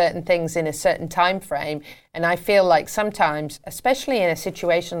accomplish certain things in a certain time frame. And I feel like sometimes, especially in a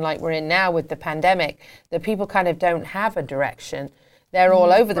situation like we're in now with the pandemic, that people kind of don't have a direction. They're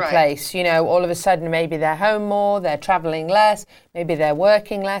all over the place. You know, all of a sudden, maybe they're home more, they're traveling less, maybe they're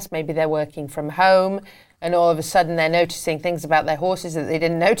working less, maybe they're working from home. And all of a sudden they're noticing things about their horses that they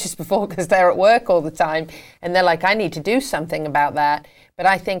didn't notice before because they're at work all the time. And they're like, I need to do something about that. But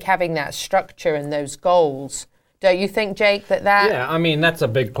I think having that structure and those goals, don't you think, Jake, that? Yeah, I mean, that's a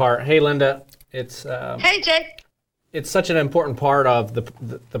big part. Hey, Linda, it's... hey, Jake. It's such an important part of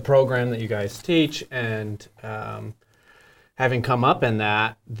the program that you guys teach, and having come up in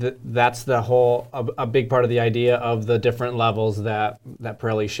that's the whole, a big part of the idea of the different levels that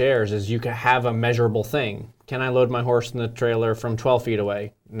Pirelli shares, is you can have a measurable thing. Can I load my horse in the trailer from 12 feet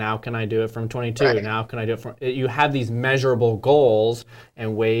away? Now can I do it from 22? Right. Now can I do it from... You have these measurable goals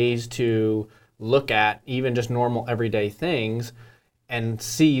and ways to look at even just normal everyday things and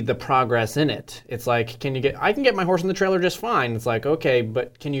see the progress in it. It's like, I can get my horse in the trailer just fine. It's like, okay,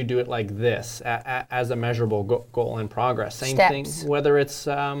 but can you do it like this as a measurable goal and progress? Same thing, whether it's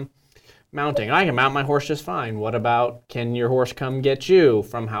mounting. I can mount my horse just fine. What about, can your horse come get you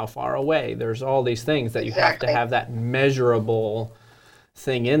from how far away? There's all these things that you have to have that measurable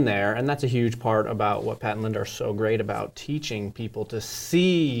thing in there, and that's a huge part about what Pat and Linda are so great about, teaching people to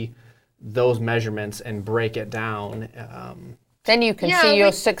see those measurements and break it down. Then you can see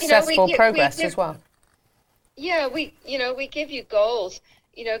your successful progress as well. Yeah, we give you goals,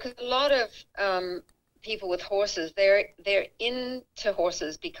 because a lot of people with horses, they're into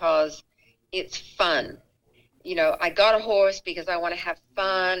horses because it's fun. I got a horse because I want to have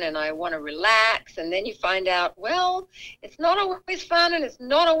fun and I want to relax. And then you find out, well, it's not always fun and it's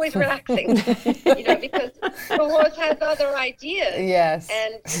not always relaxing, because the horse has other ideas. Yes.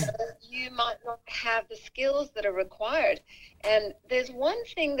 And you might not have the skills that are required. And there's one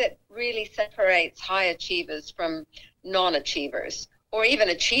thing that really separates high achievers from non-achievers, or even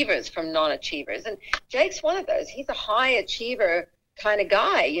achievers from non-achievers. And Jake's one of those. He's a high achiever kind of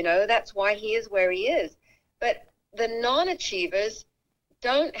guy, that's why he is where he is. But the non-achievers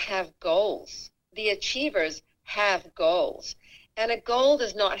don't have goals. The achievers have goals. And a goal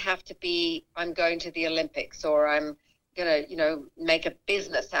does not have to be, I'm going to the Olympics, or I'm going to, make a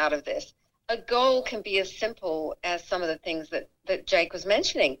business out of this. A goal can be as simple as some of the things that Jake was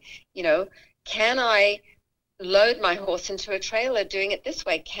mentioning. Can I load my horse into a trailer doing it this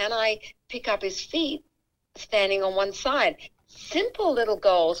way? Can I pick up his feet standing on one side? Simple little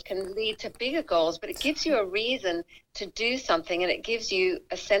goals can lead to bigger goals, but it gives you a reason to do something, and it gives you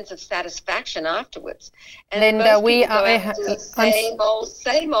a sense of satisfaction afterwards. And Linda, we are the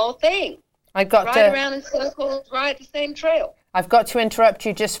same old thing. I've got ride around in circles, ride the same trail. I've got to interrupt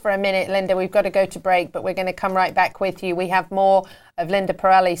you just for a minute, Linda. We've got to go to break, but we're going to come right back with you. We have more of Linda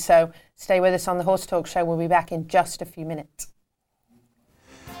Pirelli, so stay with us on the Horse Talk Show. We'll be back in just a few minutes.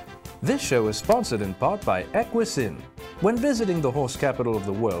 This show is sponsored in part by Equus. When visiting the horse capital of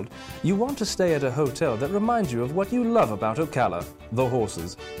the world, you want to stay at a hotel that reminds you of what you love about Ocala, the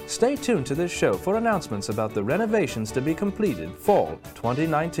horses. Stay tuned to this show for announcements about the renovations to be completed fall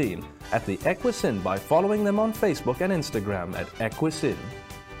 2019 at the Equus by following them on Facebook and Instagram at Equus.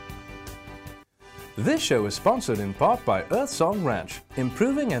 This show is sponsored in part by Earthsong Ranch,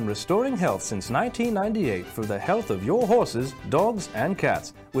 improving and restoring health since 1998 for the health of your horses, dogs, and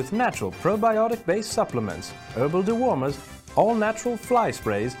cats, with natural probiotic-based supplements, herbal dewormers, all-natural fly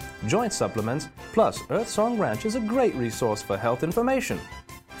sprays, joint supplements, plus Earthsong Ranch is a great resource for health information.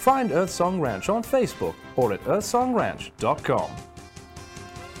 Find Earthsong Ranch on Facebook or at earthsongranch.com.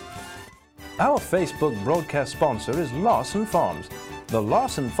 Our Facebook broadcast sponsor is Lawson Farms. The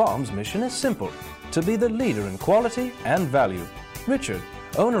Lawson Farms mission is simple: to be the leader in quality and value. Richard,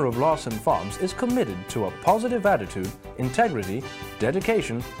 owner of Lawson Farms, is committed to a positive attitude, integrity,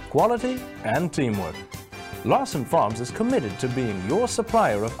 dedication, quality, and teamwork. Lawson Farms is committed to being your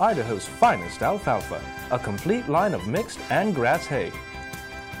supplier of Idaho's finest alfalfa, a complete line of mixed and grass hay.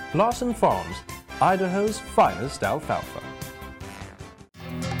 Lawson Farms, Idaho's finest alfalfa.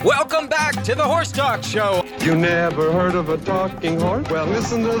 Welcome back to the Horse Talk Show. You never heard of a talking horse? Well,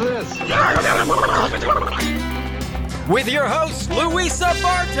 listen to this. With your host, Louisa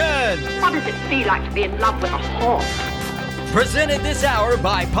Barton. What does it feel like to be in love with a horse? Presented this hour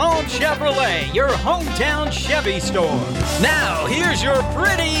by Palm Chevrolet, your hometown Chevy store. Now, here's your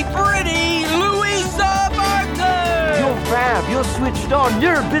pretty Louisa Barton. You're fab, you're switched on,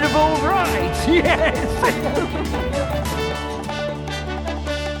 you're a bit of all right. Yes.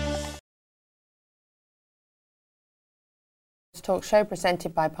 Talk Show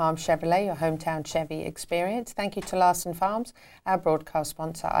presented by Palm Chevrolet, your hometown Chevy experience. Thank you to Lawson Farms, our broadcast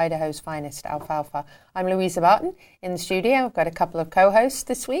sponsor, Idaho's finest alfalfa. I'm Louisa Barton in the studio. I've got a couple of co-hosts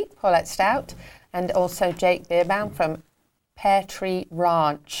this week, Paulette Stout and also Jake Beerbaum from Pear Tree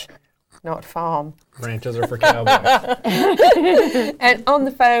Ranch, not farm. Ranches are for cowboys. And on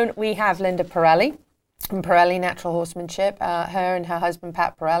the phone we have Linda Pirelli from Pirelli Natural Horsemanship. Her and her husband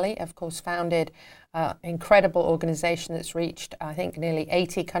Pat Pirelli, of course, founded incredible organization that's reached, I think, nearly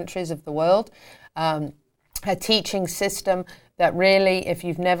 80 countries of the world. A teaching system that really, if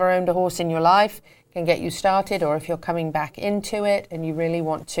you've never owned a horse in your life, can get you started, or if you're coming back into it and you really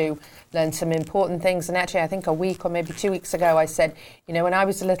want to learn some important things. And actually, I think a week or maybe 2 weeks ago, I said, when I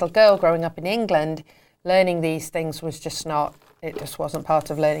was a little girl growing up in England, learning these things was just not, it just wasn't part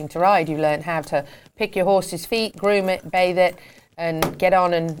of learning to ride. You learn how to pick your horse's feet, groom it, bathe it, and get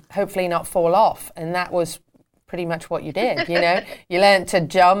on and hopefully not fall off. And that was pretty much what you did, You learned to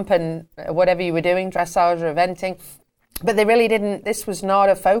jump and whatever you were doing, dressage or eventing, But they really didn't, this was not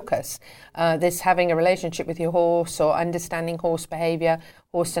a focus. This having a relationship with your horse or understanding horse behavior,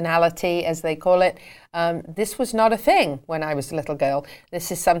 horsenality as they call it, this was not a thing when I was a little girl.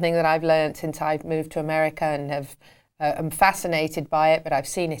 This is something that I've learned since I've moved to America and I'm fascinated by it, but I've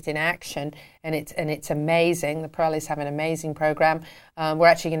seen it in action and it's amazing. The Pirellis have an amazing program. We're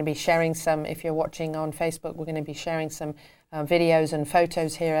actually going to be sharing some, if you're watching on Facebook, we're going to be sharing some videos and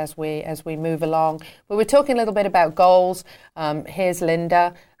photos here as we move along. But we're talking a little bit about goals. Here's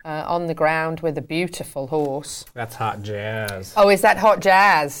Linda on the ground with a beautiful horse. That's Hot Jazz. Oh, is that Hot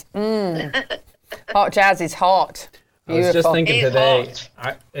Jazz? Hot Jazz is hot. Beautiful. I was just thinking today,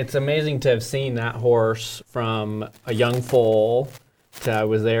 it's amazing to have seen that horse from a young foal to I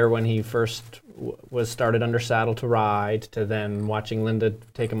was there when he first was started under saddle to ride, to then watching Linda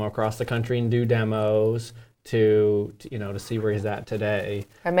take him across the country and do demos, to see where he's at today.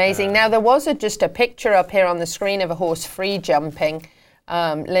 Amazing. Now there was just a picture up here on the screen of a horse free jumping.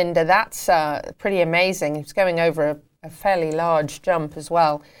 Linda, that's pretty amazing. He's going over a fairly large jump as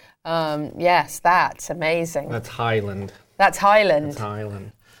well. Yes, that's amazing. That's Highland. That's Highland. That's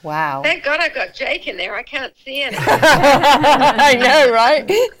Highland. Wow. Thank God I got Jake in there. I can't see anything. I know, right?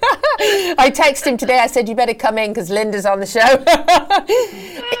 I texted him today. I said, you better come in because Linda's on the show.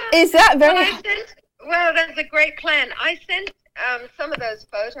 Is that very... Well, that's a great plan. I sent some of those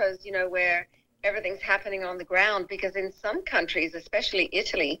photos, where everything's happening on the ground, because in some countries, especially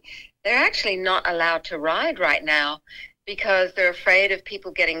Italy, they're actually not allowed to ride right now because they're afraid of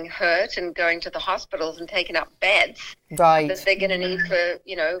people getting hurt and going to the hospitals and taking up beds that they're going to need for,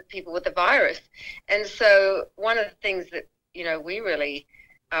 people with the virus. And so one of the things that, we really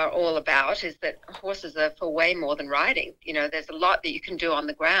are all about is that horses are for way more than riding. There's a lot that you can do on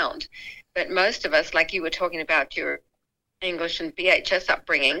the ground. But most of us, like you were talking about your English and BHS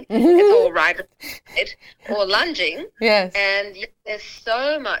upbringing, it's all riding or lunging. Yes. And there's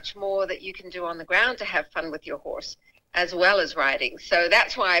so much more that you can do on the ground to have fun with your horse as well as riding. So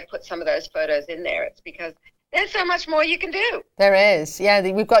that's why I put some of those photos in there. It's because there's so much more you can do. There is. Yeah,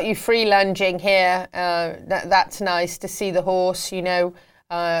 we've got you free lunging here. That's nice to see the horse,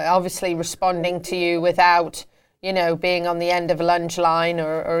 obviously responding to you without, being on the end of a lunge line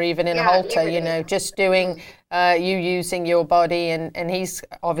or even in a halter, just doing, you using your body and he's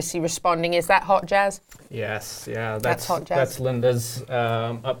obviously responding. Is that Hot Jazz? Yes, yeah. That's Hot Jazz. That's Linda's,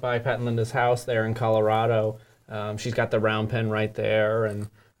 up by Pat and Linda's house there in Colorado. She's got the round pen right there. And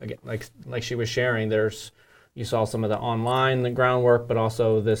again, like she was sharing, you saw some of the groundwork, but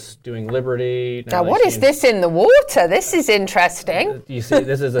also this doing Liberty. Now what is this in the water? This is interesting. You see,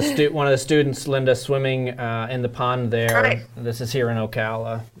 this is one of the students, Linda, swimming in the pond there. Right. This is here in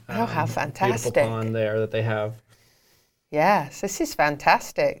Ocala. Oh, how fantastic. Beautiful pond there that they have. Yes, this is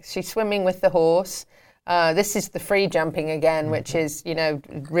fantastic. She's swimming with the horse. This is the free jumping again, which is,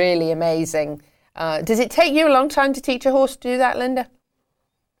 really amazing. Does it take you a long time to teach a horse to do that, Linda?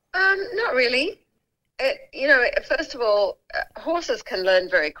 Not really. First of all, horses can learn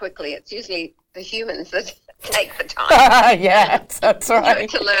very quickly. It's usually the humans that take the time. Yes, that's right.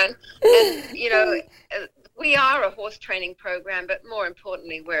 To learn. And, we are a horse training program, but more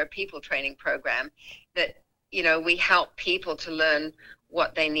importantly, we're a people training program that, we help people to learn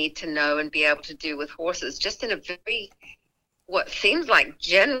what they need to know and be able to do with horses, just in a very, what seems like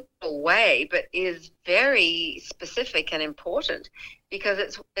general way, but is very specific and important,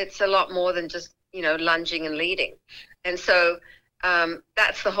 because it's a lot more than just, lunging and leading. And so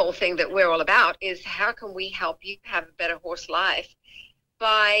that's the whole thing that we're all about, is how can we help you have a better horse life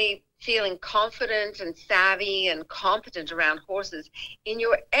by feeling confident and savvy and competent around horses in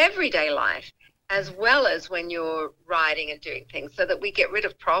your everyday life, as well as when you're riding and doing things, so that we get rid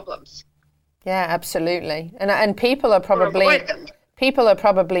of problems. Yeah, absolutely. And people are probably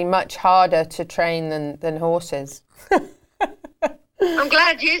much harder to train than horses. I'm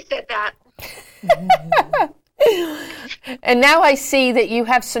glad you said that. And now I see that you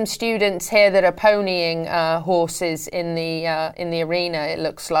have some students here that are ponying horses in the arena. It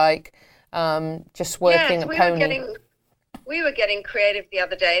looks like just working a pony. We were getting creative the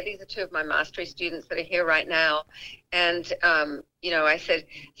other day. These are two of my mastery students that are here right now, and I said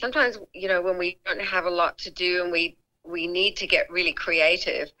sometimes when we don't have a lot to do and we need to get really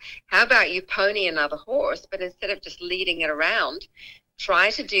creative, how about you pony another horse, but instead of just leading it around, try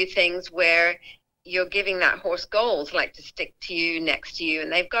to do things where you're giving that horse goals, like to stick to you, next to you,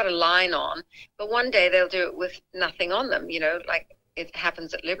 and they've got a line on, but one day they'll do it with nothing on them, like it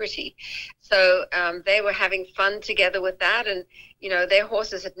happens at Liberty. So they were having fun together with that, and their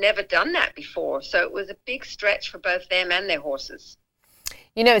horses had never done that before, so it was a big stretch for both them and their horses.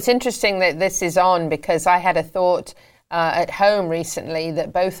 It's interesting that this is on, because I had a thought at home recently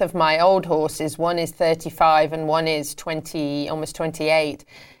that both of my old horses, one is 35 and one is 20, almost 28.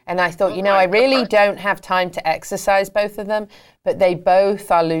 And I thought, I really don't have time to exercise both of them, but they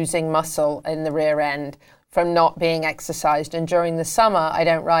both are losing muscle in the rear end from not being exercised. And during the summer, I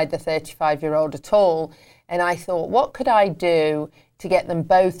don't ride the 35-year-old at all. And I thought, what could I do to get them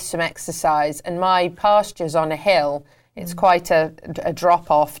both some exercise? And my pasture's on a hill. It's quite a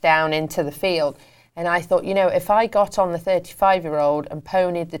drop-off down into the field. And I thought, if I got on the 35-year-old and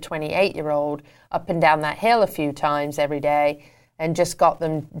ponied the 28-year-old up and down that hill a few times every day and just got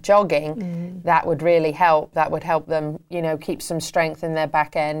them jogging, that would really help. That would help them, keep some strength in their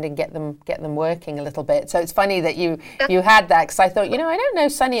back end and get them working a little bit. So it's funny that you had that, because I thought, I don't know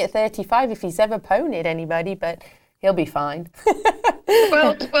Sonny at 35 if he's ever ponied anybody, but he'll be fine.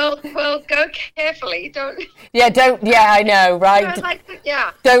 Well, go carefully. Don't. Yeah, don't. Yeah, I know, right?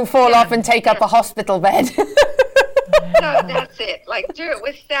 Don't fall off and take up a hospital bed. No, that's it. Do it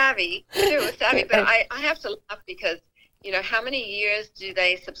with savvy. But I have to laugh because, how many years do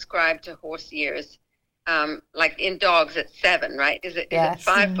they subscribe to horse years? In dogs, it's 7, right? Is it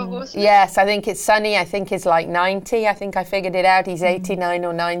 5 for horses? Yes, I think it's Sonny. I think is 90. I think I figured it out. He's 89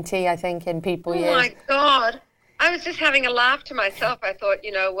 or 90, I think, in people years. Oh, my God. I was just having a laugh to myself. I thought,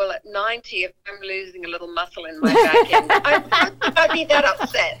 at 90, if I'm losing a little muscle in my back end, I'd be that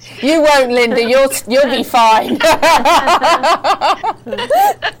upset. You won't, Linda. You'll be fine.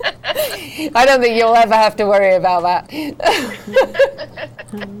 I don't think you'll ever have to worry about that.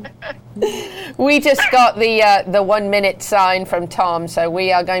 We just got the 1 minute sign from Tom, so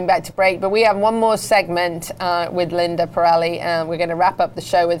we are going back to break. But we have one more segment with Linda Pirelli. We're going to wrap up the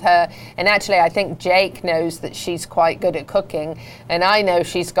show with her. And actually, I think Jake knows that she's quite good at cooking, and I know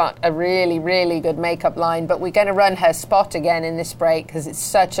she's got a really, really good makeup line. But we're going to run her spot again in this break because it's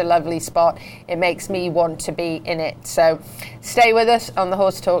such a lovely spot. It makes me want to be in it. So stay with us on the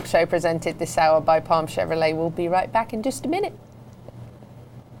Horse Talk Show, presented this hour by Palm Chevrolet. We'll be right back in just a minute.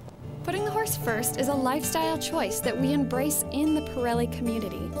 Putting the horse first is a lifestyle choice that we embrace in the Pirelli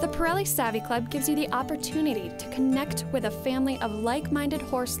community. The Pirelli Savvy Club gives you the opportunity to connect with a family of like-minded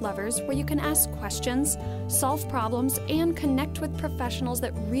horse lovers where you can ask questions, solve problems, and connect with professionals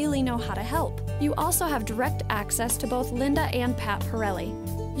that really know how to help. You also have direct access to both Linda and Pat Pirelli.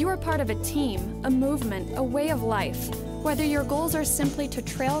 You are part of a team, a movement, a way of life. Whether your goals are simply to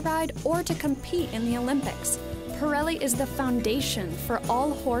trail ride or to compete in the Olympics, Pirelli is the foundation for all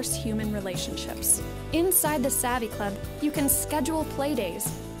horse-human relationships. Inside the Savvy Club, you can schedule play days,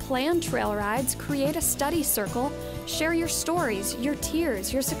 plan trail rides, create a study circle, share your stories, your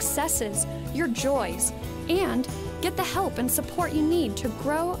tears, your successes, your joys, and get the help and support you need to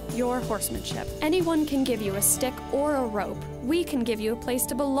grow your horsemanship. Anyone can give you a stick or a rope. We can give you a place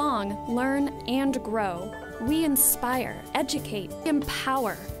to belong, learn, and grow. We inspire, educate,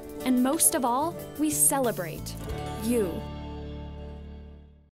 empower, and most of all, we celebrate you.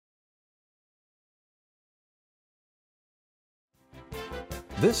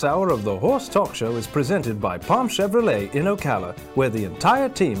 This hour of the Horse Talk Show is presented by Palm Chevrolet in Ocala, where the entire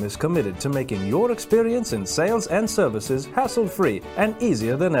team is committed to making your experience in sales and services hassle-free and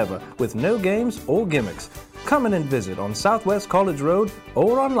easier than ever, with no games or gimmicks. Come in and visit on Southwest College Road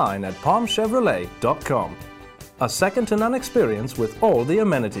or online at palmchevrolet.com. A second-to-none experience with all the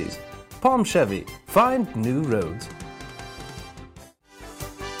amenities. Palm Chevy, find new roads.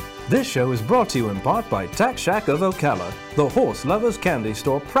 This show is brought to you in part by Tack Shack of Ocala, the horse lovers candy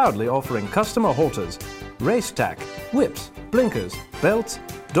store proudly offering customer halters, race tack, whips, blinkers, belts,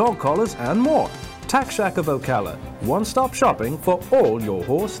 dog collars, and more. Tack Shack of Ocala, one-stop shopping for all your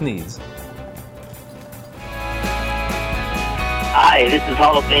horse needs. Hi, this is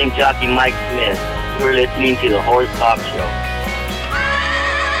Hall of Fame jockey Mike Smith. You're listening to the Horse Talk Show.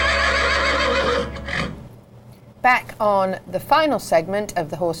 Back on the final segment of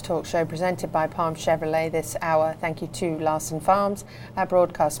the Horse Talk Show presented by Palm Chevrolet this hour. Thank you to Larson Farms, our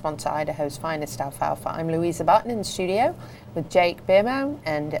broadcast sponsor, Idaho's finest alfalfa. I'm Louisa Barton in the studio with Jake Bierbaum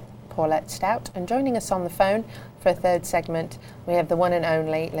and Paulette Stout. And joining us on the phone for a third segment, we have the one and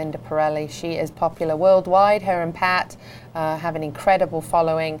only Linda Pirelli. She is popular worldwide. Her and Pat have an incredible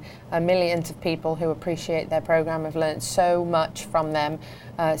following. Millions of people who appreciate their program have learned so much from them.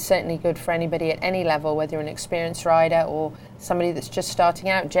 Certainly good for anybody at any level, whether you're an experienced rider or somebody that's just starting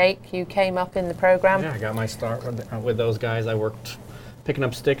out. Jake, you came up in the program. Yeah, I got my start with those guys. I worked picking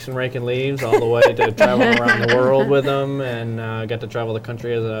up sticks and raking leaves all the way to traveling around the world with them, and got to travel the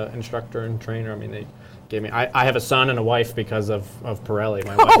country as an instructor and trainer. I mean, they gave me. I have a son and a wife because of Pirelli.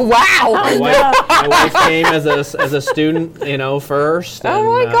 My wife, oh wow! My wife came as a student, first. Oh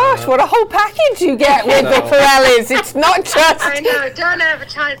my gosh! What a whole package you get with the Pirellis. It's not just. I know. Don't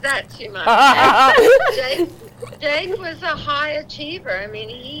advertise that too much. Jake was a high achiever. I mean,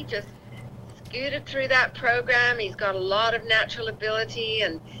 he just scooted through that program. He's got a lot of natural ability,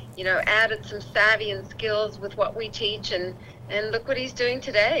 and added some savvy and skills with what we teach, and look what he's doing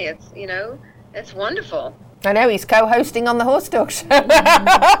today. It's wonderful. I know, he's co-hosting on the Horse Talk Show.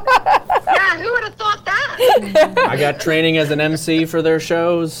 Yeah, who would have thought that? I got training as an MC for their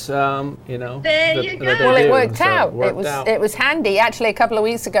shows, There you go. Well, it worked out. It was handy. Actually, a couple of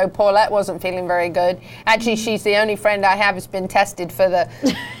weeks ago, Paulette wasn't feeling very good. Actually, she's the only friend I have who's been tested for the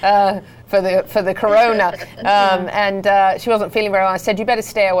for the corona, and she wasn't feeling very well. I said, you better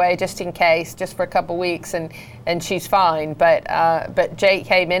stay away just in case, just for a couple of weeks, and she's fine. But Jake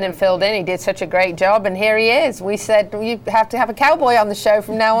came in and filled in. He did such a great job, and here he is. We said, you have to have a cowboy on the show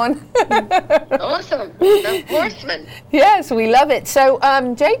from now on. Awesome. The horseman. Yes, we love it. So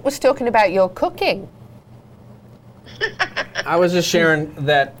Jake was talking about your cooking. I was just sharing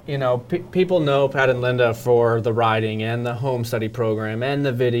that, people know Pat and Linda for the riding and the home study program and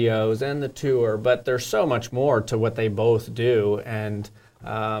the videos and the tour, but there's so much more to what they both do. And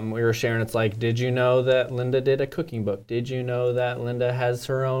we were sharing, it's like, did you know that Linda did a cooking book? Did you know that Linda has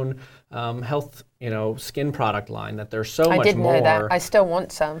her own health, skin product line? That there's so much more. I didn't know that. I still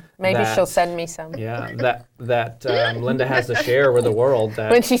want some. Maybe she'll send me some. Yeah, that Linda has to share with the world.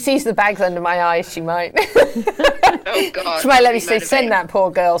 That when she sees the bags under my eyes, she might. Oh, God. She might let me say, send that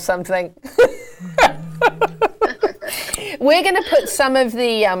poor girl something. We're going to put some of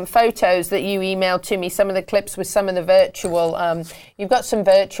the photos that you emailed to me, some of the clips with some of the virtual. You've got some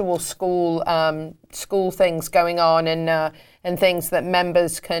virtual school things going on, and things that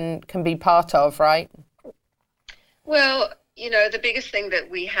members can be part of, right? Well, the biggest thing that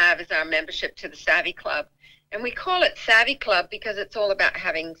we have is our membership to the Savvy Club, and we call it Savvy Club because it's all about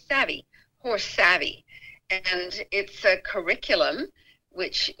having savvy, horse savvy, and it's a curriculum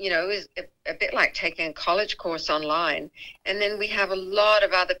which, is a bit like taking a college course online. And then we have a lot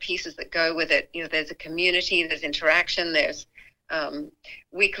of other pieces that go with it. There's a community, there's interaction, there's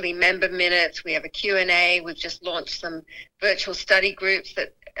weekly member minutes, we have a Q&A. We've just launched some virtual study groups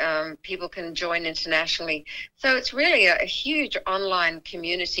that people can join internationally. So it's really a huge online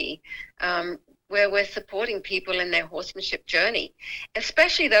community where we're supporting people in their horsemanship journey,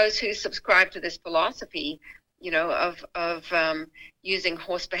 especially those who subscribe to this philosophy, of using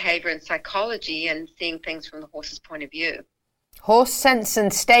horse behavior and psychology and seeing things from the horse's point of view. Horse sense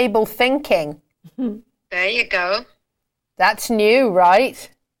and stable thinking. There you go. That's new,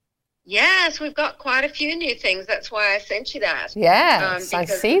 right? Yes, we've got quite a few new things. That's why I sent you that. Yes, I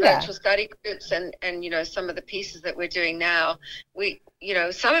see that. Virtual study groups and some of the pieces that we're doing now.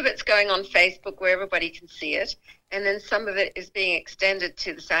 Some of it's going on Facebook where everybody can see it, and then some of it is being extended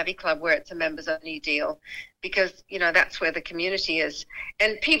to the Savvy Club where it's a members-only deal, because that's where the community is,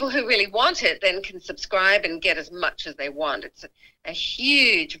 and people who really want it then can subscribe and get as much as they want. It's a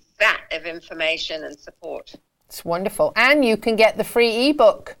huge vat of information and support. It's wonderful, and you can get the free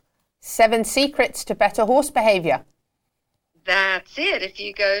ebook, 7 Secrets to Better Horse Behavior. That's it. If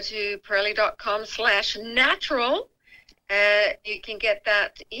you go to Pirelli.com/natural, you can get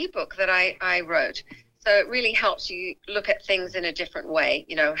that ebook that I wrote. So it really helps you look at things in a different way.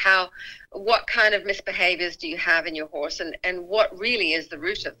 What kind of misbehaviors do you have in your horse, and what really is the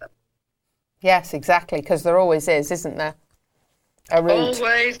root of them? Yes, exactly, because there always is, isn't there? A root.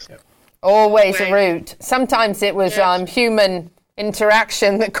 Always a root. Sometimes it was human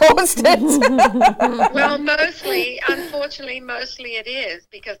interaction that caused it. Well, unfortunately, mostly it is,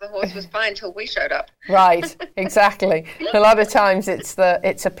 because the horse was fine till we showed up. Right, exactly. A lot of times it's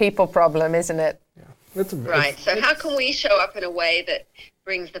a people problem, isn't it? Right. So how can we show up in a way that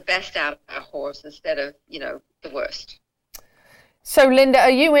brings the best out of our horse instead of, the worst? So, Linda, are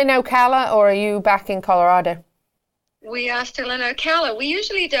you in Ocala or are you back in Colorado? We are still in Ocala. We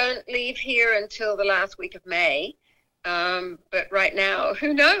usually don't leave here until the last week of May. But right now,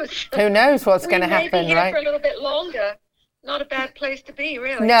 who knows? Who knows what's going to happen, right? We may be here right? for a little bit longer. Not a bad place to be,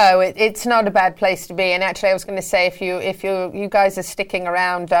 really. No, it's not a bad place to be. And actually, I was going to say, if you guys are sticking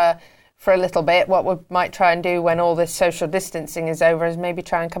around for a little bit, what we might try and do when all this social distancing is over is maybe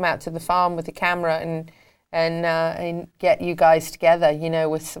try and come out to the farm with the camera and get you guys together,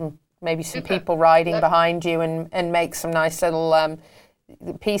 with some people riding behind you and make some nice little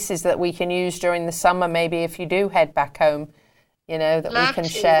pieces that we can use during the summer, maybe if you do head back home that we can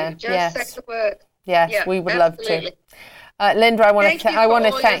share. Just say the word. Yes, Yeah, we would absolutely. love to. Linda, I want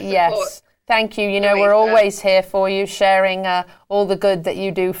to thank. Yes, thank you. We're always here for you, sharing all the good that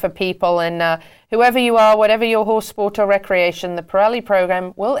you do for people. And whoever you are, whatever your horse sport or recreation, the Pirelli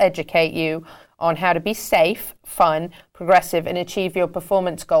program will educate you on how to be safe, fun, progressive, and achieve your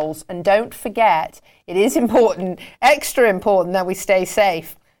performance goals. And don't forget, it is important, extra important, that we stay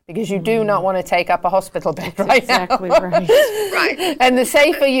safe, because you do not want to take up a hospital bed right now. Exactly right. Right. And the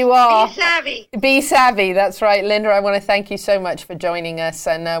safer you are... Be savvy. Be savvy, that's right. Linda, I want to thank you so much for joining us.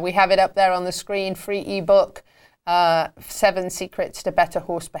 And we have it up there on the screen, free ebook, 7 Secrets to Better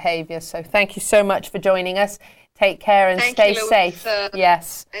Horse Behavior. So thank you so much for joining us. Take care and stay safe.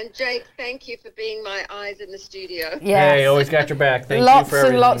 Yes. And Jake, thank you for being my eyes in the studio. Yes. Hey, always got your back. Thank you for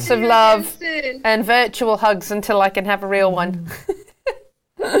everything. Lots of love and virtual hugs until I can have a real one.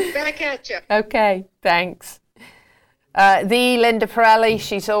 Back at you. Okay, thanks. The Linda Pirelli,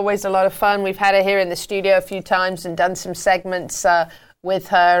 she's always a lot of fun. We've had her here in the studio a few times and done some segments with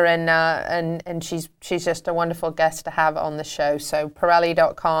her, and she's just a wonderful guest to have on the show. So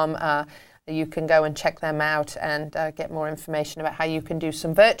Pirelli.com, you can go and check them out and get more information about how you can do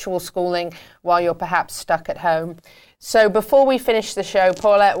some virtual schooling while you're perhaps stuck at home. So before we finish the show,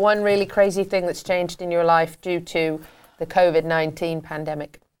 Paulette, one really crazy thing that's changed in your life due to the COVID-19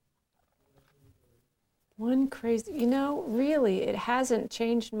 pandemic. One crazy, really, it hasn't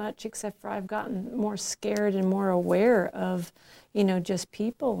changed much except for I've gotten more scared and more aware of, just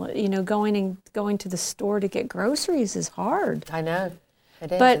people. Going to the store to get groceries is hard. I know.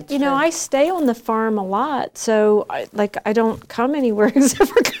 It is. But, I stay on the farm a lot, so I don't come anywhere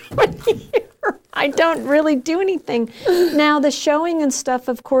except for coming here. I don't really do anything. Now, the showing and stuff,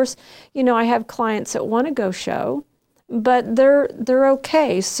 of course, I have clients that want to go show, but they're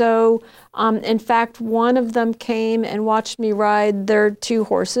okay. So, in fact, one of them came and watched me ride their 2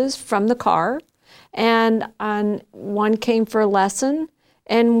 horses from the car, and one came for a lesson,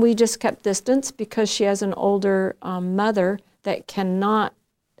 and we just kept distance because she has an older mother that cannot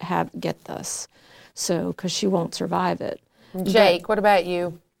get this, so because she won't survive it. Jake, what about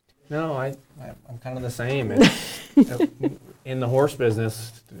you? No, I'm kind of the same. In the horse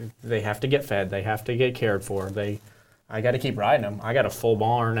business, they have to get fed, they have to get cared for. I got to keep riding them. I got a full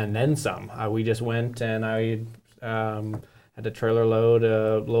barn and then some. We just went and I had to trailer load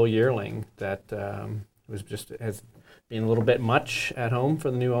a little yearling that was just has been a little bit much at home for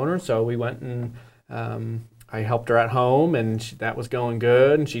the new owner. So we went and I helped her at home, and that was going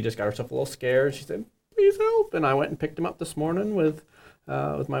good. And she just got herself a little scared. She said, "Please help!" And I went and picked him up this morning with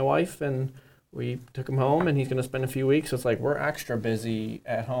my wife, and we took him home. And he's going to spend a few weeks. So it's like we're extra busy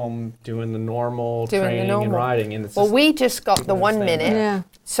at home doing the normal training and riding. And we just got the 1 minute. Yeah.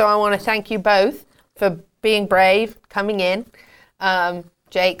 So I want to thank you both for being brave, coming in.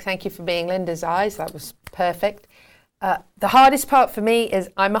 Jake, thank you for being Linda's eyes. That was perfect. The hardest part for me is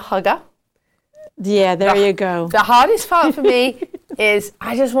I'm a hugger. Yeah, there you go. The hardest part for me is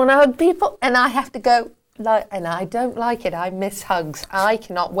I just want to hug people, and I have to go, and I don't like it. I miss hugs. I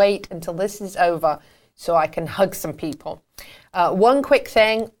cannot wait until this is over so I can hug some people. One quick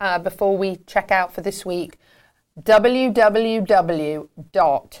thing before we check out for this week,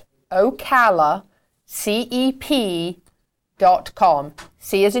 www.ocalacep.com.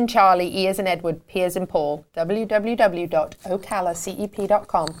 C as in Charlie, E as in Edward, P as in Paul,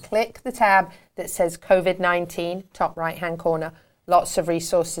 www.ocalacep.com. Click the tab that says COVID-19, top right-hand corner. Lots of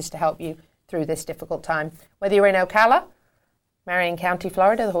resources to help you through this difficult time. Whether you're in Ocala, Marion County,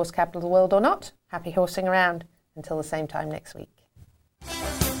 Florida, the horse capital of the world, or not, happy horsing around. Until the same time next week.